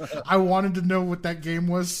 I wanted to know what that game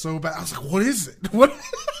was so bad. I was like, what is it? What?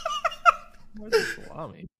 What is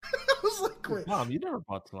salami? I was like, wait. Mom, you never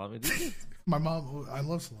bought salami, did you? My mom, I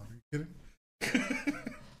love salami. You kidding?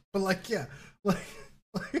 But like, yeah, like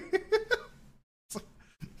it's like,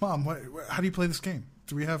 Mom, how do you play this game?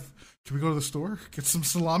 Can we go to the store, get some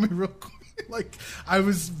salami real quick? Like, I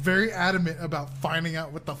was very adamant about finding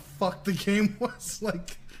out what the fuck the game was.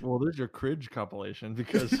 Like, well, there's your cringe compilation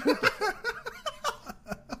because.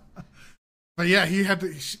 But yeah, he had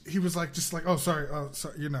to. He was like, just like, oh, sorry,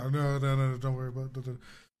 you know, no, don't worry about it.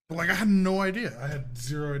 But like, I had no idea. I had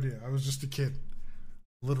zero idea. I was just a kid,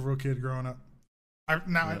 literal kid growing up. I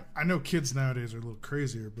know kids nowadays are a little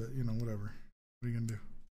crazier, but you know, whatever. What are you gonna do?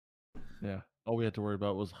 Yeah. All we had to worry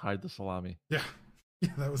about was hide the salami. Yeah,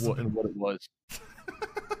 that was what it was.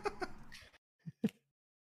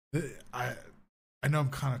 I know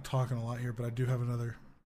I'm kind of talking a lot here, but I do have another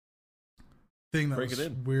thing that was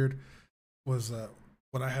weird. Was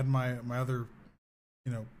when I had my other,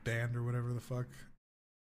 you know, band or whatever the fuck.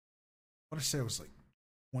 What did I say? I was like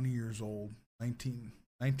 20 years old, 19,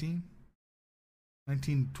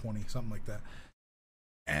 20, something like that.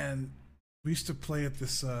 And we used to play at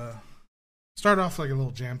this. Started off like a little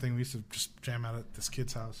jam thing. We used to just jam out at this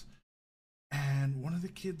kid's house, and one of the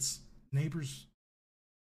kids' neighbors.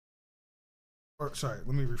 Or sorry,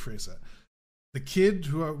 let me rephrase that. The kid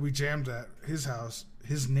who we jammed at his house,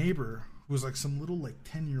 his neighbor, who was like some little like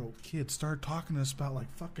 10-year-old kid, started talking to us about like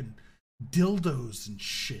fucking dildos and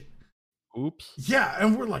shit. Oops. Yeah,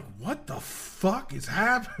 and we're like, what the fuck is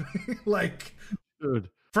happening? Like, dude.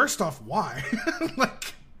 First off, why?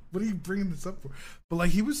 Like, what are you bringing this up for? But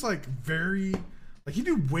like, he was like very, like he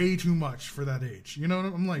knew way too much for that age. You know what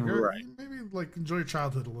I'm like? Right. Maybe like enjoy your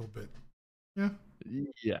childhood a little bit. Yeah.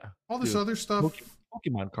 Yeah. All this other stuff.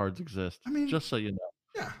 Pokemon cards exist. I mean, just so you know.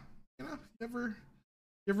 Yeah. You know,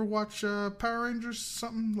 you ever watch Power Rangers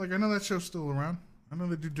something? Like, I know that show's still around. I know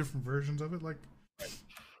they do different versions of it. Like,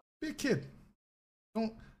 be a kid.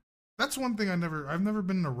 That's one thing I've never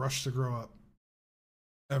been in a rush to grow up.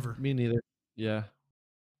 Ever. Me neither. Yeah.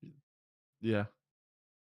 Yeah.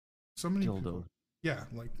 So many people. Yeah,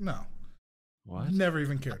 like, no. What? Never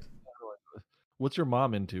even cared. What's your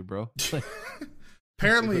mom into, bro?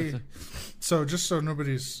 Apparently, so just so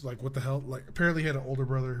nobody's like, what the hell? Like, apparently he had an older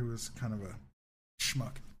brother who was kind of a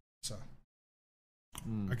schmuck. So,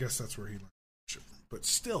 I guess that's where he learned shit from. But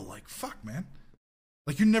still, like, fuck, man.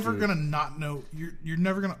 Like, you're never gonna not know. You're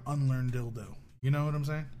never gonna unlearn dildo. You know what I'm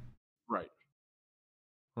saying? Right.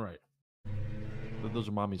 Those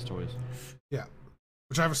are mommy's toys. Yeah.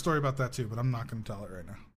 Which I have a story about that too, but I'm not gonna tell it right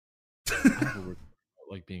now.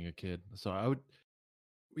 Like being a kid. So I would,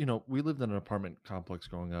 you know, we lived in an apartment complex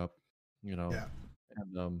growing up, you know,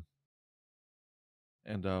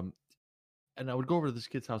 and I would go over to this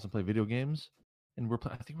kid's house and play video games, and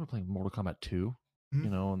I think we're playing Mortal Kombat 2, you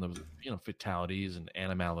know, and there was, you know, fatalities and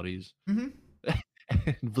animalities, and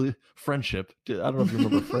friendship. I don't know if you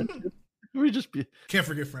remember friendship. Can't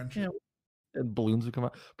forget friendship. Yeah, and balloons would come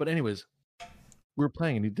out. But anyways, we were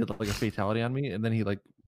playing, and he did like a fatality on me, and then he like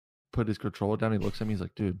put his controller down. He looks at me. He's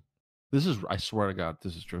like, "Dude, I swear to God,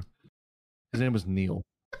 this is true." His name was Neil.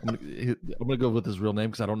 I'm gonna go with his real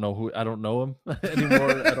name because I don't know him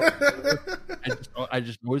anymore. I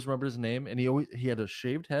just always remember his name, and he had a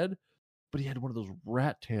shaved head, but he had one of those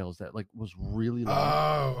rat tails that like was really long.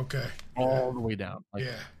 Oh, okay. All the way down. Like,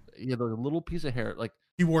 he had like a little piece of hair. Like,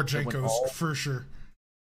 he wore Jenkos for sure.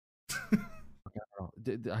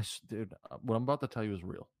 Dude, what I'm about to tell you is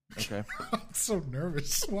real. Okay. I'm so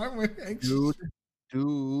nervous. Why am I anxious?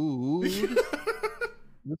 Dude.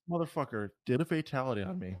 This motherfucker did a fatality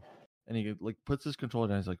on me, and he like puts his controller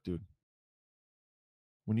down. He's like, "Dude,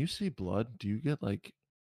 when you see blood, do you get like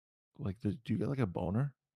do you get like a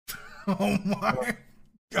boner?" Oh my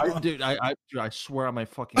God. Dude, I swear on my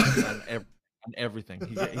fucking on everything.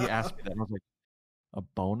 He asked me that, and I was like, "A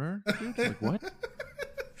boner, dude? Like what?"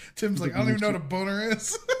 Tim's like, "I don't even know what a boner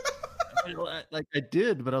is." Like I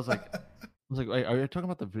did, but I was like, "Are you talking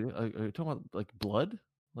about the video? Are you talking about like blood?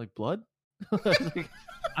 Like blood?" Like,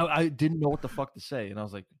 I didn't know what the fuck to say, and I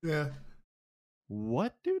was like, "Yeah,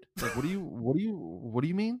 what, dude? Like, what do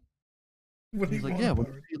you mean?" He's like, "Yeah, when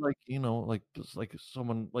you see like, you know, like just like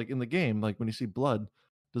someone like in the game, like when you see blood,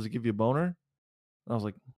 does it give you a boner?" And I was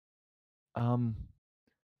like,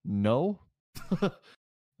 no."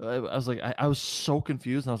 I was like, I was so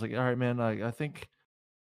confused, and I was like, "All right, man, I think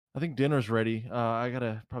dinner's ready. I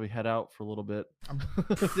gotta probably head out for a little bit." I'm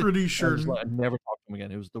pretty sure. I never talked to him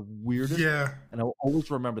again. It was the weirdest. Yeah. And I will always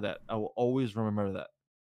remember that.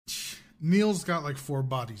 Neil's got like 4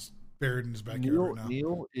 bodies buried in his backyard right now.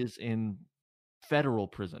 Neil is in federal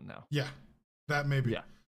prison now. Yeah. That maybe.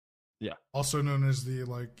 Yeah. Also known as the,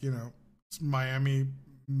 like, you know, Miami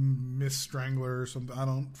Miss Strangler or something. I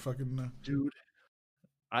don't fucking know. Dude.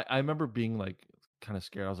 I remember being like kind of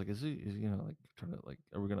scared. I was like, is he you know, like trying to like,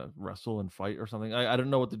 are we gonna wrestle and fight or something? I didn't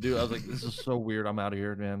know what to do. I was like, this is so weird. I'm out of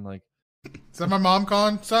here, man. Like, is that my mom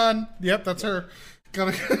calling? Son? Yep, that's her.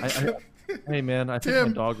 Hey man, I think Tim.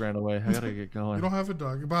 my dog ran away. I gotta get going. You don't have a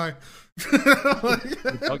dog. Goodbye.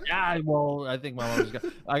 Yeah, well, I think my mom's got.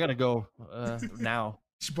 I gotta go now.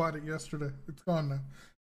 She bought it yesterday. It's gone now.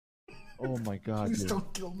 Oh my god, Please dude.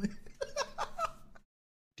 don't kill me.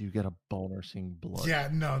 Do you get a boner seeing blood? Yeah,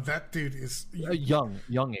 no, that dude is A young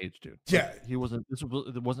age, dude. Yeah. Like, he wasn't.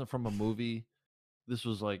 It wasn't from a movie. This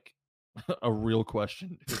was like a real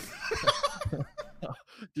question,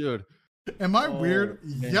 dude. Am I Oh, weird?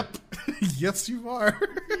 man. Yep. Yes, you are.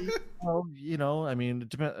 Well, it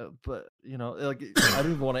depends. But like, I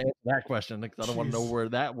don't even want to answer that question because I don't want to know Jeez. where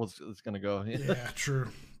that is going to go. Yeah, true.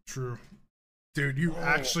 Dude, you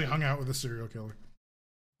actually hung out with a serial killer.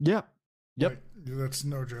 Yeah. Yep. Like, that's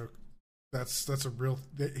no joke. That's a real.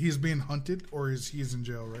 He's being hunted, or he's in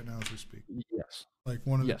jail right now as we speak. Yes. Like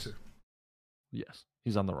one of Yes. the two. Yes.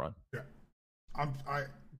 He's on the run. Yeah.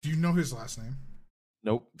 Do you know his last name?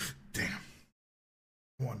 Nope. Damn.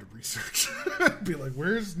 I wanted to research. Be like,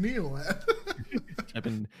 where's Neil at? Type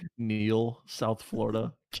in Neil, South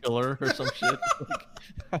Florida killer or some shit.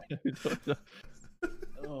 Like,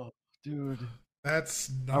 oh, dude. That's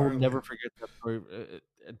I will gnarly. never forget that story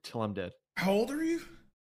until I'm dead. How old are you?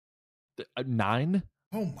 9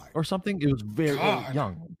 Oh my. or something. It was very God.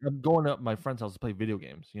 young. I'm going up my friend's house to play video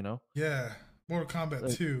games. Yeah. Mortal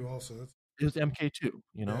Kombat 2 also. That's, It was MK2.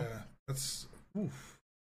 Yeah. That's. Oof.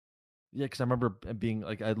 Yeah, because I remember being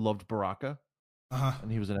like, I loved Baraka, Uh-huh.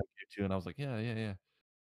 and he was in MK2, and I was like, yeah.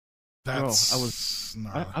 That's. I was-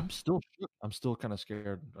 gnarly. I'm still shook. I'm still kind of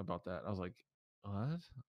scared about that. I was like, what?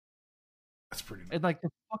 That's pretty And like the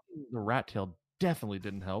rat tail definitely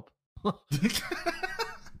didn't help.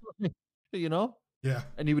 Yeah.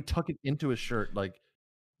 And he would tuck it into his shirt, like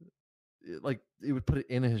he would put it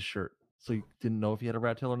in his shirt, so you didn't know if he had a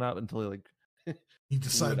rat tail or not until he like. He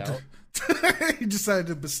decided out. he decided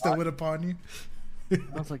to bestow it upon you.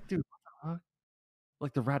 I was like, dude, what the fuck?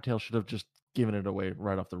 Like the rat tail should have just given it away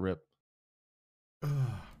right off the rip. Ugh,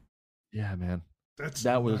 Yeah, man, that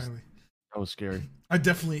was gnarly. that was scary. I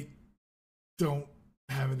definitely don't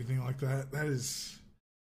have anything like that. That is,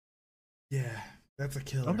 yeah, that's a I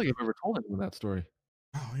killer. don't think I've ever told anyone that story.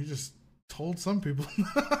 Oh, you just told some people.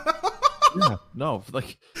 Yeah, no,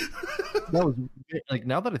 like that was like,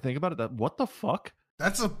 now that I think about it, that what the fuck?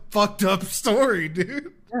 That's a fucked up story,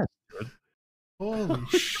 dude. Yes, dude. Holy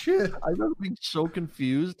shit! I remember being so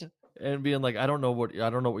confused and being like, I don't know what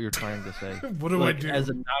you're trying to say. What do Like, I do? As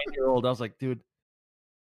a 9-year-old, I was like, dude,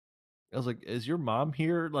 is your mom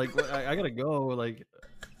here? Like, I gotta go. Like,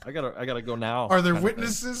 I gotta go now. Are there kind of thing.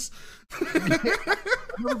 witnesses? I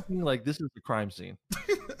remember being like, this is the crime scene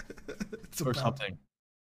It's or about- something.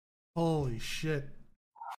 Holy shit!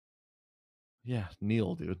 Yeah,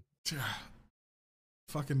 Neil, dude.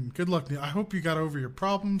 Fucking good luck, Neil. I hope you got over your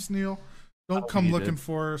problems, Neil. Don't hope come you looking did.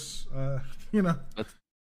 for us. You know.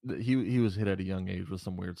 He was hit at a young age with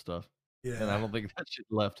some weird stuff, Yeah. and I don't think that shit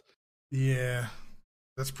left. Yeah.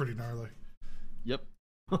 That's pretty gnarly. Yep.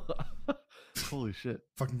 Holy shit.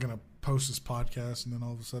 Fucking gonna post this podcast, and then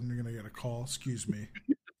all of a sudden you're gonna get a call. Excuse me,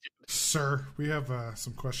 sir. We have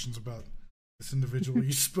some questions about this individual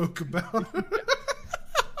you spoke about.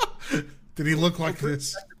 Did he look like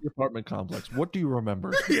this? The apartment complex. What do you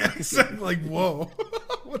remember? Yeah, exactly. Like, whoa,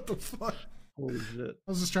 what the fuck? Holy shit.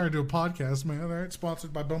 I was just trying to do a podcast, man. All right,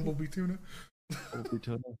 sponsored by Bumblebee Tuna. Holy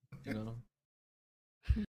tuna, you know.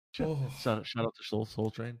 Oh. Shout out to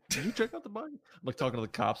Soul Train. Did you check out the podcast? I'm like talking to the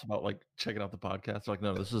cops about like checking out the podcast. They're like,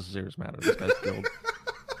 no, this is a serious matter. This guy's killed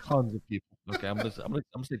tons of people. Okay, I'm gonna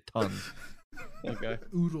say tons. Okay,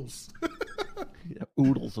 Oodles. yeah,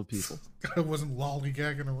 oodles of people. I wasn't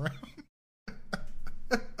lollygagging around.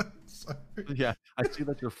 Sorry. Yeah, I see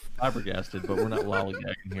that you're flabbergasted, but we're not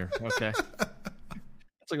lollygagging here. Okay.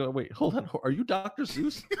 It's like, wait, hold on. Are you Dr.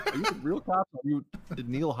 Seuss? Are you the real cop? Did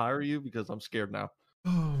Neil hire you? Because I'm scared now. Oh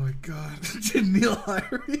my god. Did Neil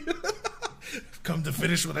hire you? Come to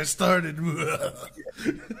finish what I started.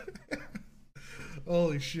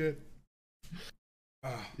 Holy shit.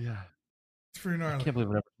 Ah, Yeah, it's pretty I gnarly. can't believe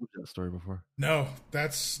I never told you that story before. No,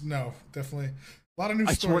 definitely. A lot of new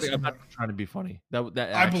I swear stories. to God, I'm coming not trying to be funny. That I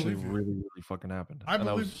actually believe you. really fucking happened. I and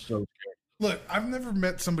I was believe- so scared. Look, I've never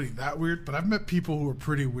met somebody that weird, but I've met people who are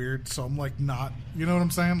pretty weird, so I'm like not, you know what I'm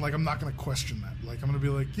saying? Like I'm not going to question that. Like I'm going to be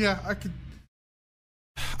like, yeah,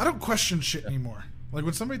 I don't question shit anymore. Like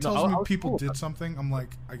when somebody No, tells I me was people cool did about it. something, I'm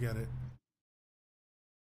like, I get it.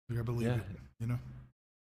 Like I believe Yeah. it, you know?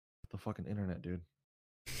 The fucking internet, dude.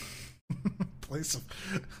 Place of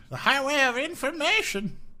the highway of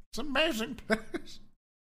information. It's an amazing place.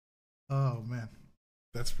 Oh man.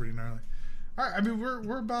 That's pretty gnarly. All right, I mean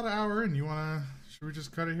we're about an hour in. Should we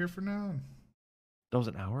just cut it here for now? That was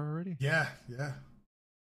an hour already? Yeah.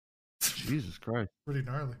 Jesus Christ. Pretty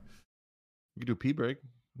gnarly. You could do a pee break.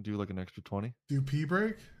 Do like an extra 20. Do pee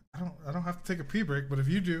break? I don't have to take a pee break, but if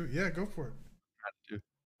you do, yeah, go for it.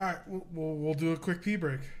 All right, we'll do a quick pee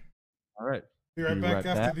break. All right. Be right back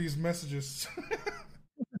after these messages.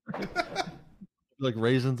 Like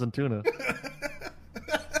raisins and tuna.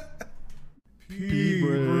 Pee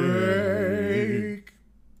break.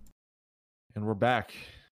 And we're back.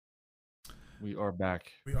 We are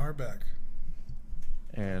back. We are back.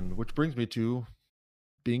 And which brings me to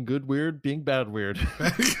being good weird, being bad weird.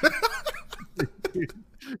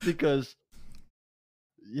 Because,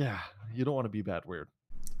 yeah, you don't want to be bad weird.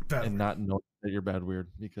 Not know that you're bad weird,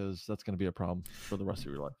 because that's going to be a problem for the rest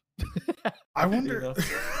of your life. I wonder.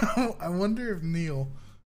 I wonder if Neil.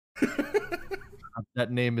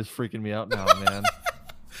 That name is freaking me out now, man.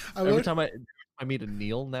 Every time I meet a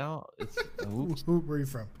Neil now, it's who are you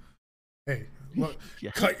from? Hey, look,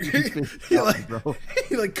 yeah, cut you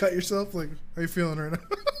like cut yourself. Like, how you feeling right now?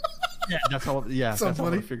 Yeah, that's how. Yeah, so that's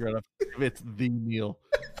funny. How I figure out if it's the Neil.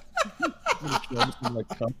 I'm gonna show some like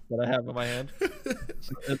cuts that I have in my hand.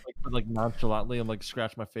 So, like nonchalantly, I'm like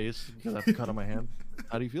scratch my face because I have a cut on my hand.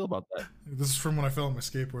 How do you feel about that? This is from when I fell on my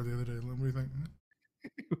skateboard the other day. What do you think?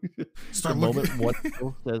 Start the moment one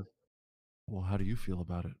Neil says, "Well, how do you feel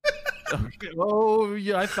about it?" Okay. Oh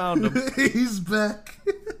yeah, I found him. He's back.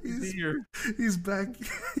 He's here. He's back.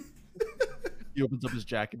 He opens up his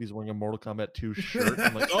jacket. He's wearing a Mortal Kombat 2 shirt.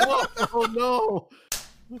 I'm like, oh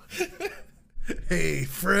no. Hey,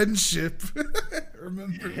 friendship.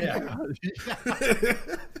 Remember? Yeah.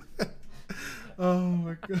 Oh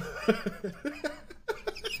my god.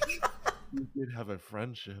 We did have a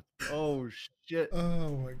friendship. Oh shit.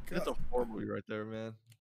 Oh my god. That's a horror movie right there, man.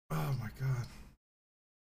 Oh my god.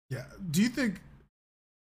 Yeah. What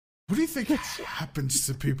do you think happens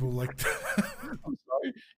to people like that? I'm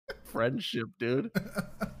sorry. Friendship, dude.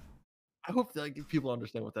 I hope people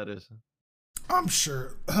understand what that is. I'm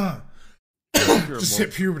sure. Just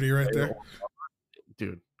hit puberty right there.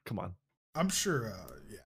 Dude, come on. I'm sure,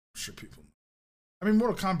 yeah. I'm sure people. I mean,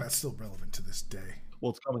 Mortal Kombat's still relevant to this day.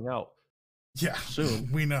 Well, it's coming out. Yeah. Soon.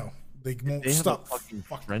 We know. They won't they stop. Have a fucking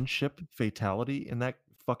friendship fatality in that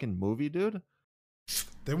fucking movie, dude.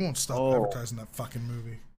 They won't stop advertising that fucking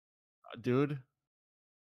movie. Dude,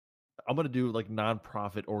 I'm gonna do like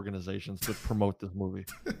non-profit organizations to promote this movie.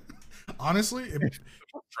 Honestly,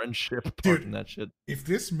 friendship part in that shit. If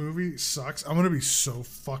this movie sucks, I'm gonna be so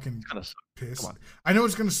fucking pissed. Come on. I know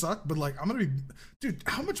it's gonna suck, but like I'm gonna be, dude.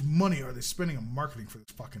 How much money are they spending on marketing for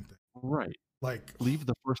this fucking thing? Right. Like, leave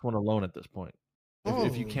the first one alone at this point.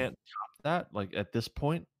 If you can't top that, like at this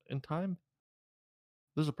point in time,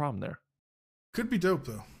 there's a problem there. Could be dope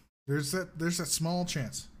though. There's that small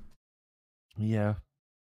chance. Yeah.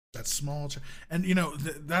 That small and you know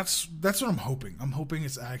that's what I'm hoping. I'm hoping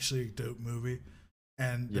it's actually a dope movie,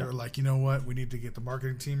 and they're like, you know what, we need to get the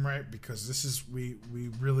marketing team right because this is we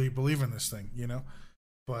really believe in this thing, you know.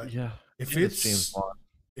 But yeah, if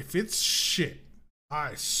it's shit,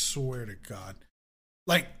 I swear to God,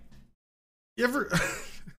 like you ever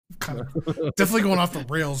kind of definitely going off the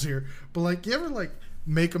rails here, but like you ever like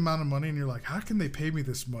make amount of money and you're like, how can they pay me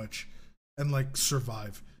this much and like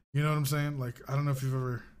survive? You know what I'm saying? Like I don't know if you've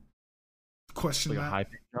ever question like that. A high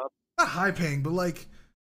paying job? Not high paying, but like,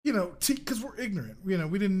 you know, because we're ignorant. You know,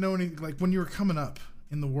 we didn't know any. Like when you were coming up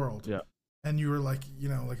in the world, and you were like, you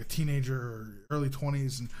know, like a teenager or early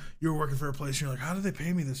 20s, and you were working for a place. And you're like, how do they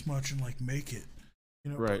pay me this much and like make it?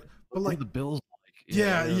 You know, right? But like the bills, like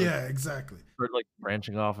yeah, exactly. Or like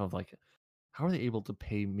branching off of like, how are they able to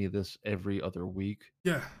pay me this every other week?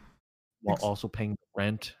 Yeah. While also paying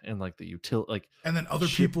rent and like the utility, like, and then other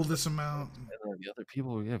people this amount, and then the other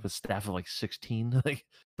people, we have a staff of like 16. Like,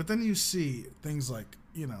 but then you see things like,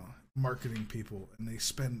 you know, marketing people, and they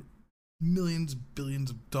spend millions,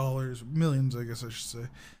 billions of dollars, millions, I guess I should say,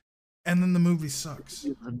 and then the movie sucks.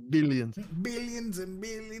 Billions and billions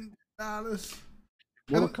of dollars.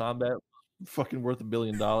 Mortal Kombat fucking worth $1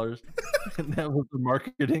 billion, and that was the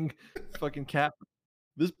marketing fucking cap.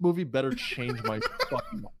 This movie better change my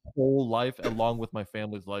fucking whole life along with my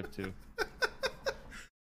family's life too.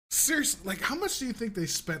 Seriously, like how much do you think they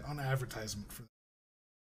spent on advertisement for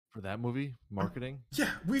that movie? Marketing? Yeah,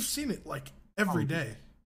 we've seen it like every day.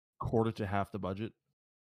 Quarter to half the budget.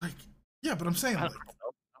 Like, yeah, but I'm saying like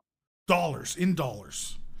dollars.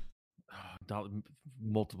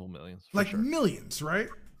 Multiple millions. Like sure. Millions, right?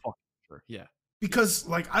 Fuck sure. Yeah. Because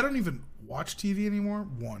like I don't even watch TV anymore.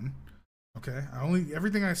 One. Okay,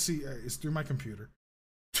 everything I see is through my computer.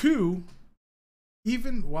 Two,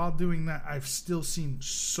 even while doing that, I've still seen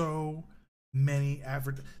so many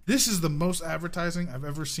This is the most advertising I've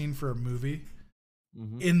ever seen for a movie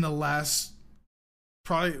in the last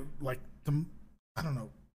probably like I don't know,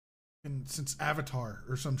 since Avatar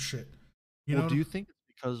or some shit. You know? Do you think it's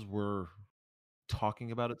because we're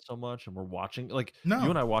talking about it so much and we're watching? Like, No. you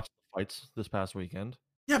and I watched the fights this past weekend.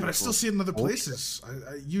 Yeah, but I still see it in other places.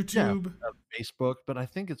 YouTube, Facebook. But I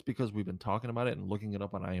think it's because we've been talking about it and looking it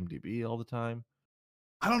up on IMDb all the time.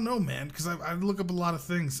 I don't know, man, because I look up a lot of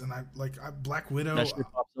things, and Black Widow. That shit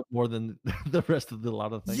pops up more than the rest of a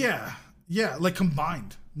lot of things. Yeah, like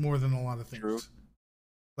combined more than a lot of things. True.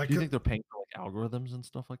 Like, do you think they're paying for like algorithms and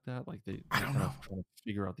stuff like that? Like I don't know. Trying to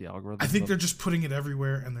figure out the algorithm. I think they're just putting it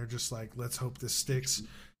everywhere, and they're just like, let's hope this sticks.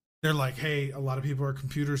 They're like, hey, a lot of people are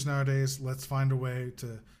computers nowadays. Let's find a way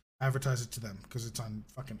to advertise it to them because it's on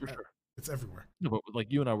fucking. Sure. It's everywhere. No, but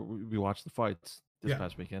like you and I, we watched the fights this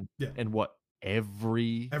past weekend. Yeah. And what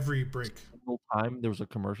every break, single time there was a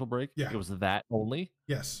commercial break. Yeah. It was that only.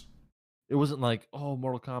 Yes. It wasn't like, oh,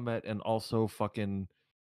 Mortal Kombat and also fucking,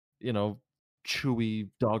 chewy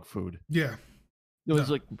dog food. Yeah. It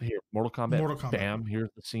was like, here, Mortal Kombat. Bam,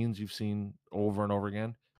 here's the scenes you've seen over and over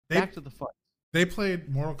again. Back to the fight. They played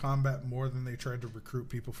Mortal Kombat more than they tried to recruit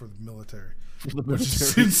people for the military. Which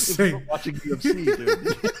is insane. Watching UFC,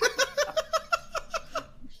 dude.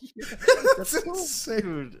 That's insane.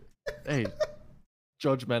 Dude. Hey,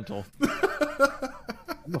 judgmental.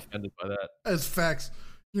 I'm offended by that. It's facts.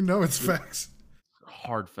 You know it's facts.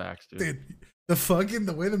 Hard facts, dude.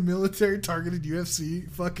 The way the military targeted UFC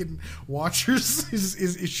fucking watchers is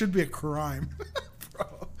it should be a crime.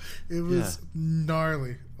 Bro. It was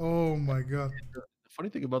gnarly. Oh my god. The funny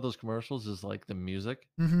thing about those commercials is like the music.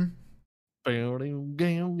 Mm-hmm. Yeah.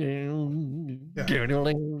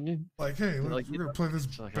 Like, hey, we're gonna play this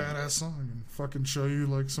badass song and fucking show you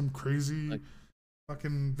like some crazy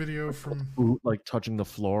fucking video from boot like touching the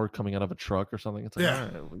floor coming out of a truck or something. It's like,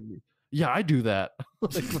 yeah, I do that.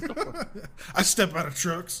 I step out of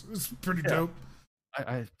trucks. It's pretty dope.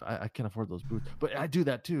 I can't afford those boots, but I do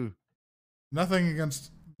that too. Nothing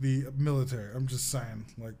against the military. I'm just saying,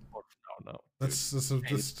 like, no. That's a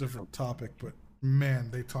different topic, but man,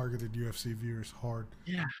 they targeted UFC viewers hard.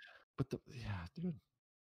 Yeah, but dude.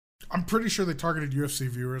 I'm pretty sure they targeted UFC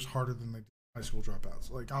viewers harder than they did high school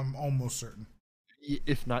dropouts. Like, I'm almost certain,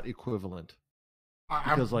 if not equivalent.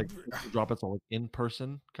 Because like dropouts are like in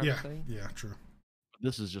person kind of thing. Yeah, true.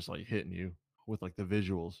 This is just like hitting you with like the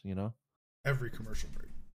visuals, Every commercial break.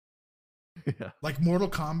 Yeah. Like Mortal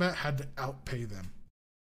Kombat had to outpay them.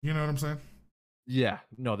 You know what I'm saying? Yeah.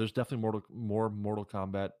 No, there's definitely more Mortal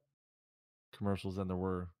Kombat commercials than there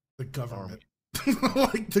were the government.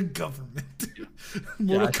 Like the government.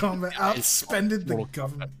 Mortal Kombat outspended the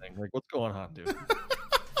government. Like, what's going on, dude?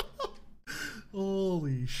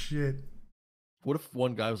 Holy shit. What if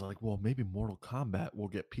one guy was like, well, maybe Mortal Kombat will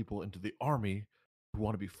get people into the army who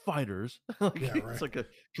want to be fighters? It's like a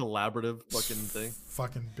collaborative fucking thing.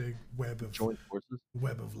 Fucking big web of joint forces.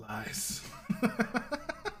 Web of lies.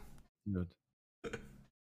 Good.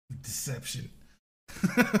 Deception.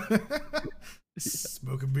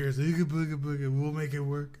 Smoking beers. Ooga booga booga. We'll make it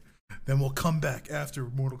work. Then we'll come back after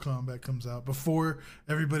Mortal Kombat comes out, before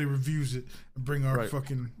everybody reviews it, and bring our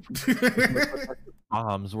fucking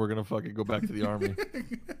bombs. We're gonna fucking go back to the army.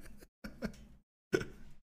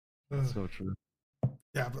 That's so true.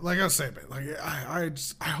 Yeah, but like I was saying, man, like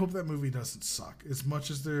I hope that movie doesn't suck as much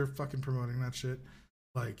as they're fucking promoting that shit.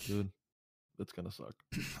 Like, dude, that's gonna suck.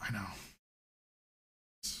 I know.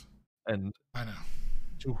 And I know.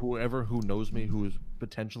 To whoever who knows me, who is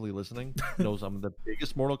potentially listening, knows I'm the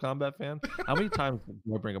biggest Mortal Kombat fan. How many times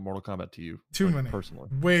do I bring up Mortal Kombat to you? Too many. Personally.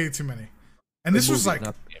 Way too many. And this was like,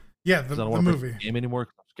 yeah, the movie. Play the game anymore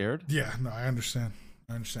because I'm scared. Yeah, no, I understand.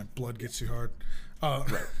 Blood gets you hard.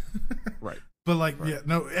 Right. But like, yeah,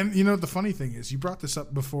 no, and the funny thing is, you brought this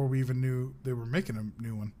up before we even knew they were making a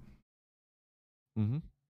new one. Mm-hmm.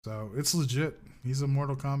 So it's legit. He's a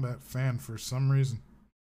Mortal Kombat fan for some reason.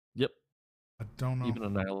 Yep. I don't know. Even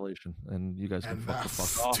Annihilation, and you guys can fuck the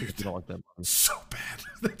fuck off, dude, if you don't like that movie. So bad.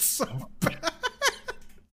 That's so bad.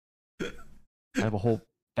 I have a whole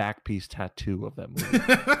back piece tattoo of that movie.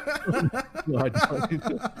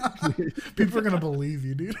 People are gonna believe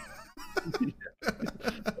you, dude. Yeah.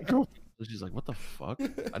 She's like, "What the fuck?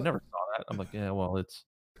 I never saw that." I'm like, "Yeah, well, it's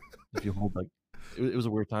if you hold like it was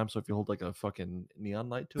a weird time, so if you hold like a fucking neon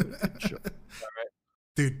light to it, sure. All right."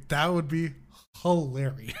 Dude, that would be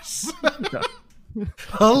hilarious.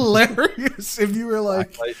 Hilarious if you were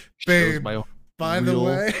like, babe, by the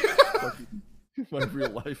way, my real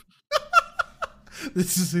life.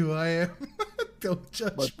 This is who I am. Don't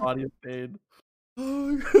judge my body of pain.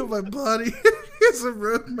 Oh, my body is a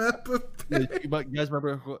roadmap of Yeah, pain. you guys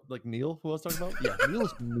remember like Neil, who I was talking about? Yeah, Neil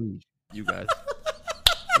is me, you guys.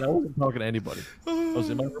 I wasn't talking to anybody. I was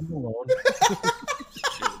in my room alone.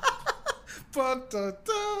 Plot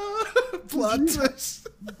twist.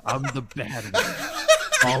 I'm the bad one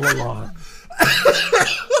all along.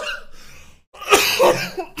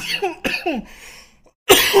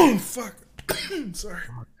 Fuck. Sorry.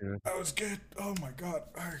 Oh, dude. That was good. Oh my god.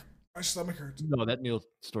 My stomach hurts. No, that Neil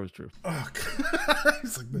story's true. Oh,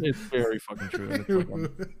 he's like, It's very fucking true. And it's like,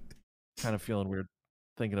 I'm kind of feeling weird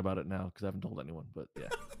thinking about it now because I haven't told anyone. But yeah,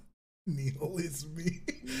 Neil is me.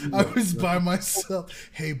 I was by myself.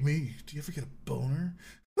 Hey, me. Do you ever get a boner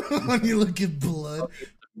when you look at blood?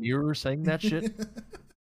 Mirror saying that shit.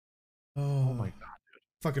 Oh my god,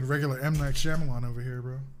 fucking regular M. Night Shyamalan over here,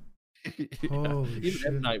 bro. Yeah. Holy Even shit.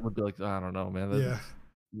 M. Night would be like, I don't know, man. Yeah,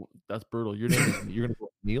 That's brutal. Your name is you're gonna go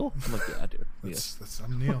Neil? I'm like, yeah, dude.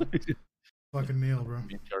 I'm Neil. Fucking Neil, bro.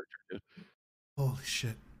 Main character, dude. Holy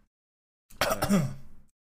shit.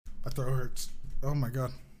 My throat hurts. Oh my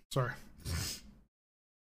god. Sorry.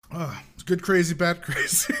 It's good crazy, bad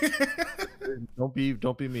crazy. Don't be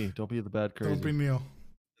me. Don't be the bad crazy. Don't be Neil.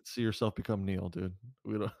 See yourself become Neil, dude.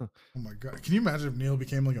 We don't. Oh my god. Can you imagine if Neil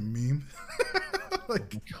became like a meme?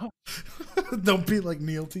 Like, Oh don't be like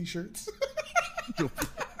Neil t-shirts.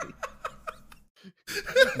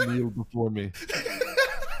 Neil before me.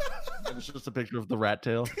 And it's just a picture of the rat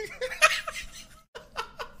tail.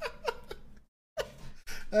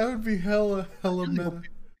 That would be hella meta.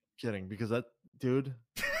 Kidding, because that dude.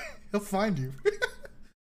 He'll find you.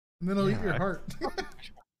 And then he'll eat your heart.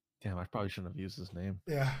 Damn, I probably shouldn't have used his name.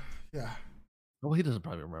 Yeah. Well, he doesn't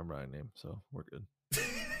probably remember my name, so we're good.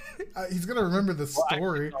 He's gonna remember the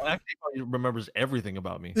story. Well, actually, he remembers everything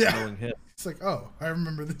about me. Yeah. Knowing him. It's like, oh, I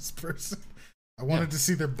remember this person. I wanted to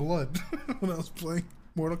see their blood when I was playing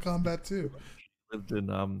Mortal Kombat 2. Lived in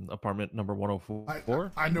apartment number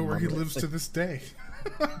 104. I know where he lives to this day.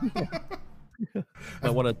 I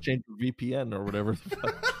want to change your VPN or whatever.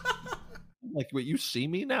 Like, wait, you see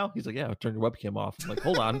me now? He's like, yeah, turn your webcam off. I'm like,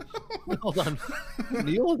 hold on.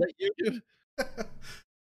 Neil, is that you, dude?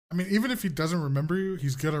 I mean, even if he doesn't remember you,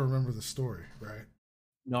 he's gonna remember the story, right?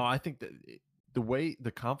 No, I think that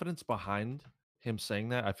the confidence behind him saying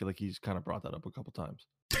that, I feel like he's kind of brought that up a couple times.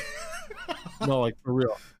 No, like for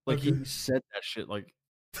real. Like he said that shit. Like,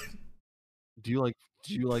 do you like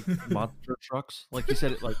monster trucks? Like he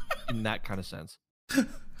said it like in that kind of sense.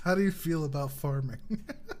 How do you feel about farming?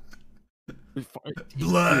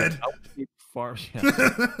 Blood. Farm,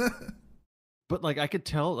 yeah. But like I could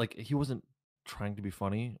tell, like he wasn't trying to be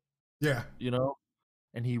funny. Yeah, you know,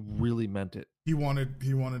 and he really meant it. He wanted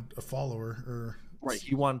a follower, or right.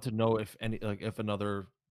 He wanted to know if if another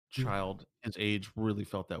child his age really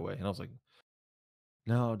felt that way, and I was like,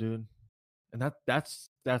 no, dude, and that's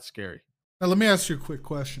scary. Now let me ask you a quick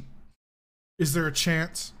question: is there a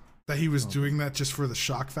chance that he was doing that just for the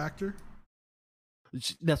shock factor?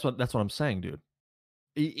 That's what I'm saying, dude.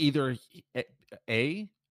 Either A,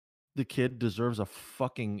 the kid deserves a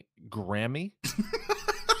fucking Grammy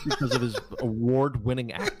because of his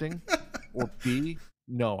award-winning acting, or B,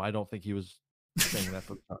 no, I don't think he was saying that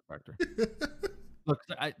for the shock factor. Look,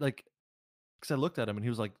 because I looked at him and he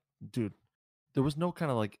was like, dude, there was no kind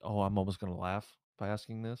of like, oh, I'm almost gonna laugh by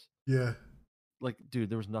asking this. Yeah. Like, dude,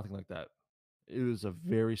 there was nothing like that. It was a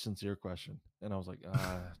very sincere question, and I was like,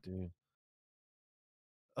 dude.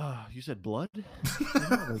 You said blood?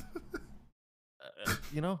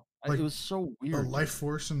 Like, it was so weird. A life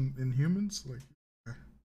force in humans? Like,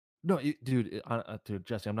 no, dude,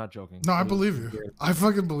 Jesse, I'm not joking. No, I believe you. Weird. I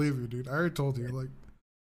fucking believe you, dude. I already told you. Like,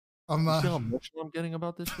 I'm not. You see how emotional I'm getting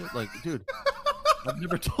about this shit? Like, dude, I've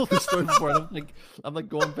never told this story before. And I'm like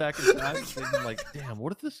going back in time and thinking, like, damn,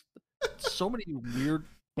 what if this? So many weird,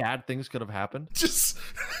 bad things could have happened. Just.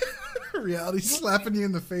 Reality slapping you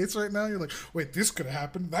in the face right now. You're like, wait, this could have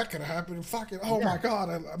happened. That could have happened. Fucking, my god,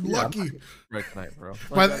 I'm lucky. I'm right tonight, bro.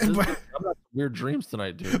 Like, I'm having weird dreams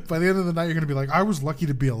tonight, dude. By the end of the night, you're gonna be like, I was lucky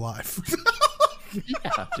to be alive.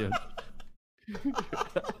 Yeah, dude.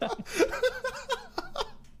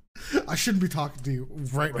 I shouldn't be talking to you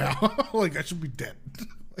right now. Like, I should be dead.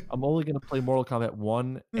 I'm only gonna play Mortal Kombat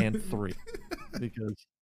 1 and 3 because.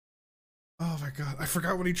 Oh my god! I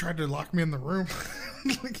forgot when he tried to lock me in the room.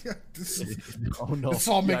 Like, yeah, oh no! It's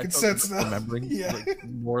all making sense now. Remembering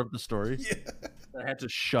more of the story. Yeah. I had to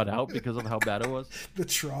shut out because of how bad it was. The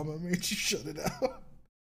trauma made you shut it out.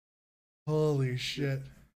 Holy shit!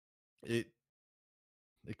 It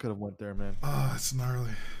could have went there, man. Oh, it's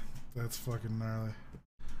gnarly. That's fucking gnarly.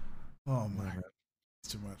 Oh my god,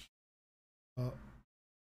 it's too much.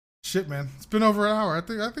 Shit, man. It's been over an hour. I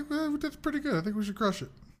think we did pretty good. I think we should crush it.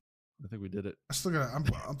 I think we did it. I still got.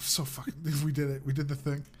 I'm so fucking. We did it. We did the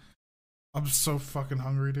thing. I'm so fucking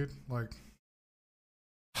hungry, dude. Like,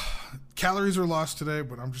 calories are lost today,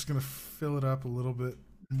 but I'm just gonna fill it up a little bit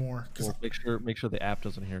more. Well, make sure the app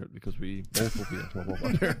doesn't hear it because we both will be in trouble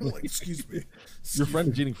about it. Like, excuse me. Your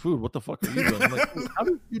friend is eating food. What the fuck are you doing? I'm like, how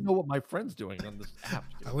do you know what my friend's doing on this app?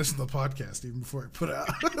 Dude? I listened to the podcast even before I put it out.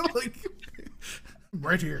 Like, I'm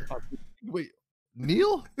right here. Wait,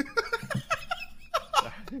 Neil?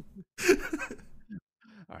 All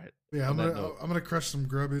right. Yeah, I'm gonna crush some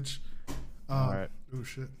grubbage. All right. Oh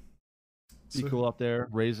shit. Be cool up there.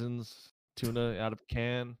 Raisins, tuna out of a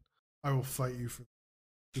can. I will fight you for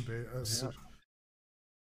debate.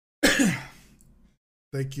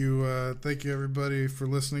 Thank you everybody for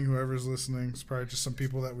listening. Whoever's listening, it's probably just some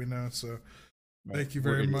people that we know. So thank you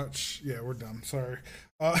very much. Yeah, we're done. Sorry,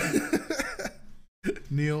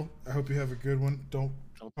 Neil. I hope you have a good one. Don't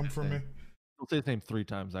come for me. Don't say his name 3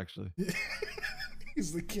 times. Actually,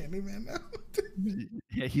 he's the Candyman now.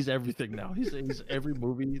 Yeah, he's everything now. He's every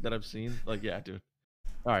movie that I've seen. Like, yeah, dude.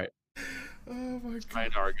 All right. Oh my god. All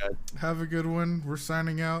right, our guys. Have a good one. We're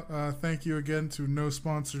signing out. Thank you again to no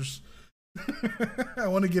sponsors. I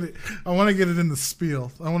want to get it in the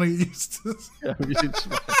spiel. I want to get used to this. Yeah, we should.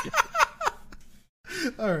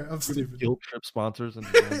 All right, I'm stupid. Guilt trip sponsors and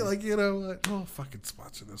like, you know what? Oh, fucking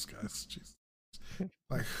sponsor those guys. Jeez.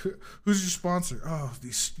 Like, who's your sponsor? Oh,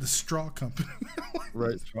 the straw company.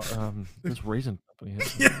 Right. This raisin company.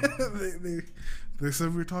 Yeah, they said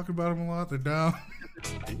we were talking about them a lot. They're down.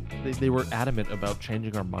 They were adamant about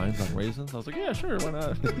changing our minds on raisins. I was like, yeah, sure, why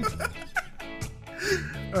not?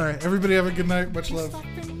 All right, everybody have a good night. Much love.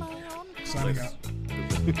 Signing out.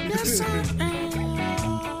 Yes, I am.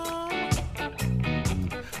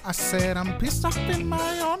 I said I'm pissed off in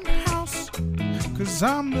my own house, 'cause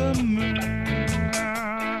I'm the man.